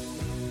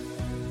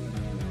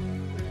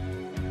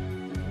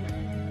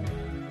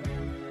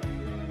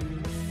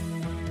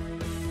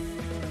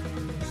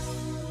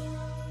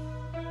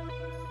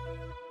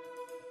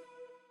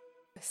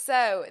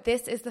 So,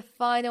 this is the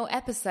final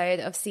episode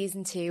of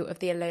Season 2 of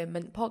the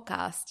Alonement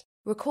podcast.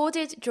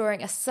 Recorded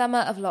during a summer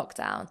of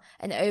lockdown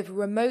and over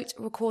remote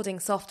recording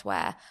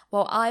software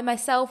while I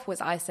myself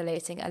was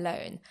isolating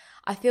alone,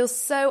 I feel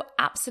so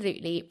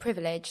absolutely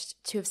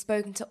privileged to have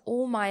spoken to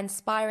all my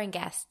inspiring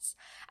guests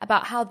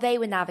about how they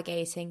were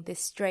navigating this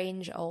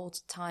strange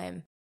old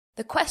time.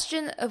 The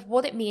question of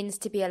what it means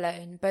to be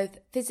alone, both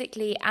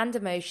physically and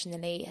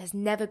emotionally, has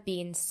never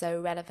been so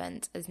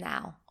relevant as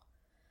now.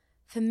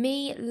 For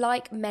me,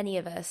 like many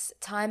of us,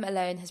 time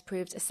alone has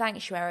proved a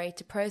sanctuary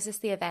to process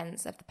the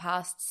events of the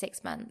past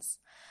 6 months.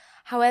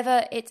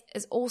 However, it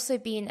has also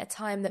been a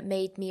time that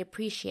made me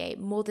appreciate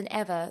more than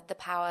ever the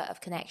power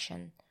of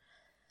connection.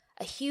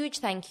 A huge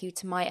thank you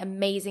to my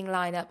amazing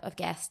lineup of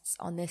guests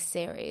on this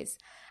series,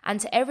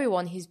 and to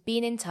everyone who's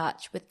been in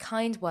touch with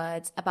kind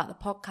words about the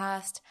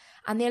podcast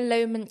and the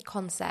alonement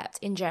concept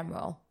in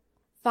general.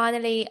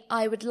 Finally,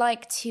 I would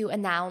like to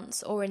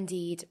announce, or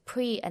indeed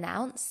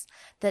pre-announce,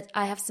 that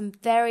I have some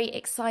very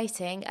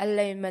exciting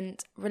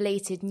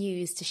alonement-related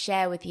news to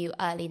share with you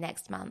early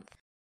next month.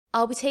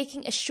 I'll be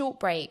taking a short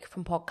break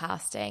from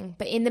podcasting,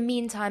 but in the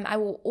meantime, I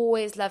will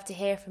always love to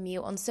hear from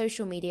you on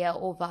social media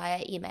or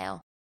via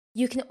email.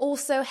 You can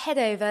also head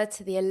over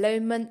to the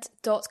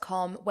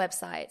alonement.com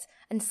website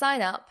and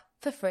sign up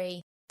for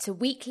free to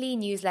weekly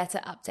newsletter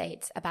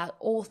updates about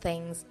all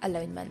things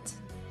alonement.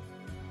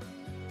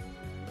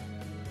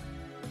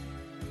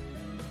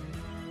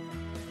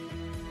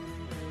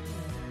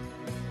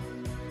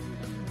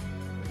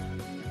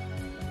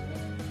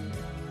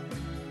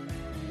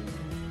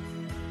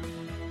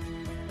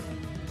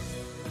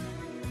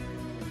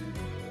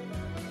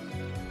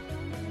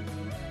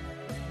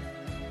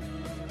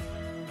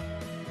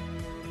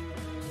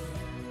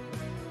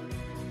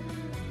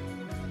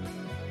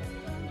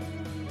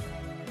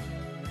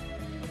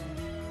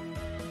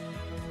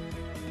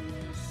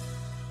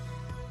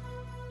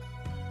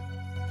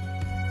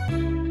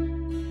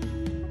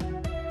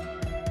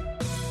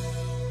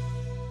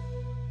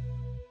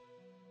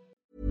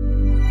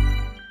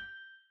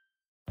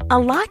 A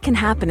lot can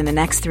happen in the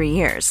next 3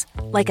 years.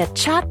 Like a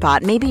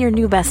chatbot may be your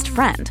new best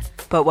friend.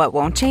 But what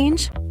won't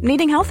change?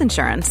 Needing health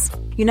insurance.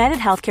 United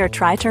Healthcare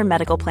Tri-Term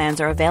Medical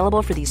Plans are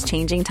available for these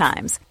changing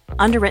times.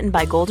 Underwritten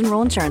by Golden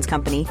Rule Insurance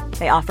Company,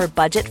 they offer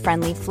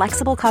budget-friendly,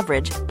 flexible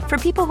coverage for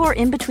people who are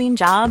in between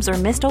jobs or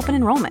missed open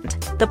enrollment.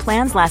 The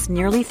plans last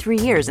nearly 3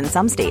 years in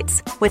some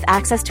states, with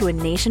access to a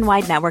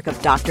nationwide network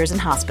of doctors and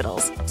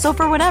hospitals. So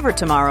for whatever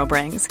tomorrow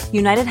brings,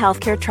 United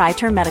Healthcare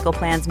Tri-Term Medical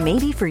Plans may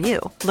be for you.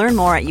 Learn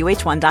more at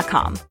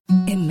UH1.com.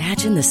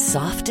 Imagine the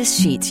softest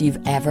sheets you've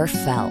ever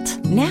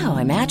felt. Now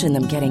imagine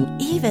them getting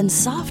even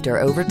softer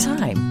over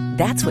time.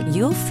 That's what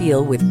you'll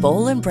feel with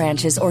Boll &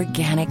 Branch's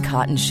organic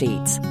cotton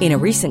sheets. In a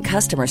recent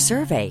customer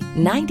survey,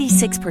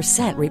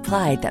 96%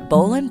 replied that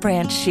Boll &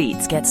 Branch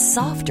sheets get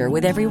softer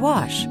with every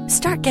wash.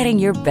 Start getting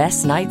your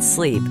best night's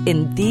sleep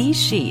in these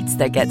sheets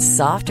that get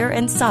softer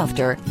and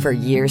softer for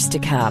years to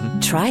come.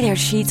 Try their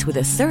sheets with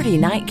a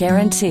 30-night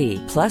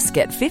guarantee. Plus,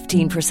 get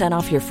 15%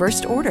 off your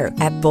first order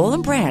at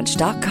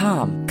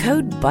bollandbranch.com.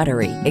 Code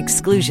BUTTERY.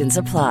 Exclusions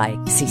apply.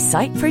 See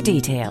site for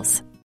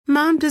details.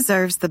 Mom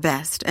deserves the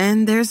best,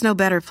 and there's no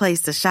better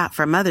place to shop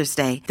for Mother's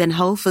Day than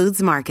Whole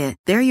Foods Market.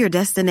 They're your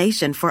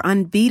destination for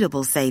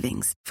unbeatable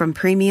savings, from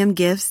premium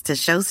gifts to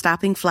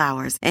show-stopping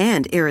flowers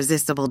and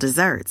irresistible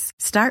desserts.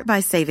 Start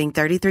by saving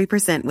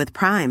 33% with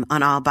Prime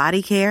on all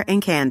body care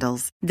and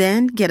candles.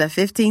 Then get a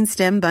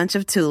 15-stem bunch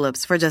of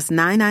tulips for just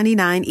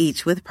 $9.99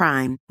 each with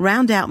Prime.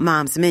 Round out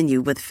Mom's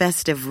menu with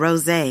festive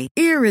rosé,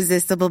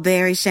 irresistible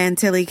berry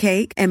chantilly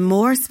cake, and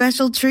more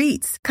special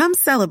treats. Come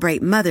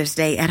celebrate Mother's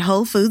Day at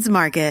Whole Foods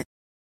Market.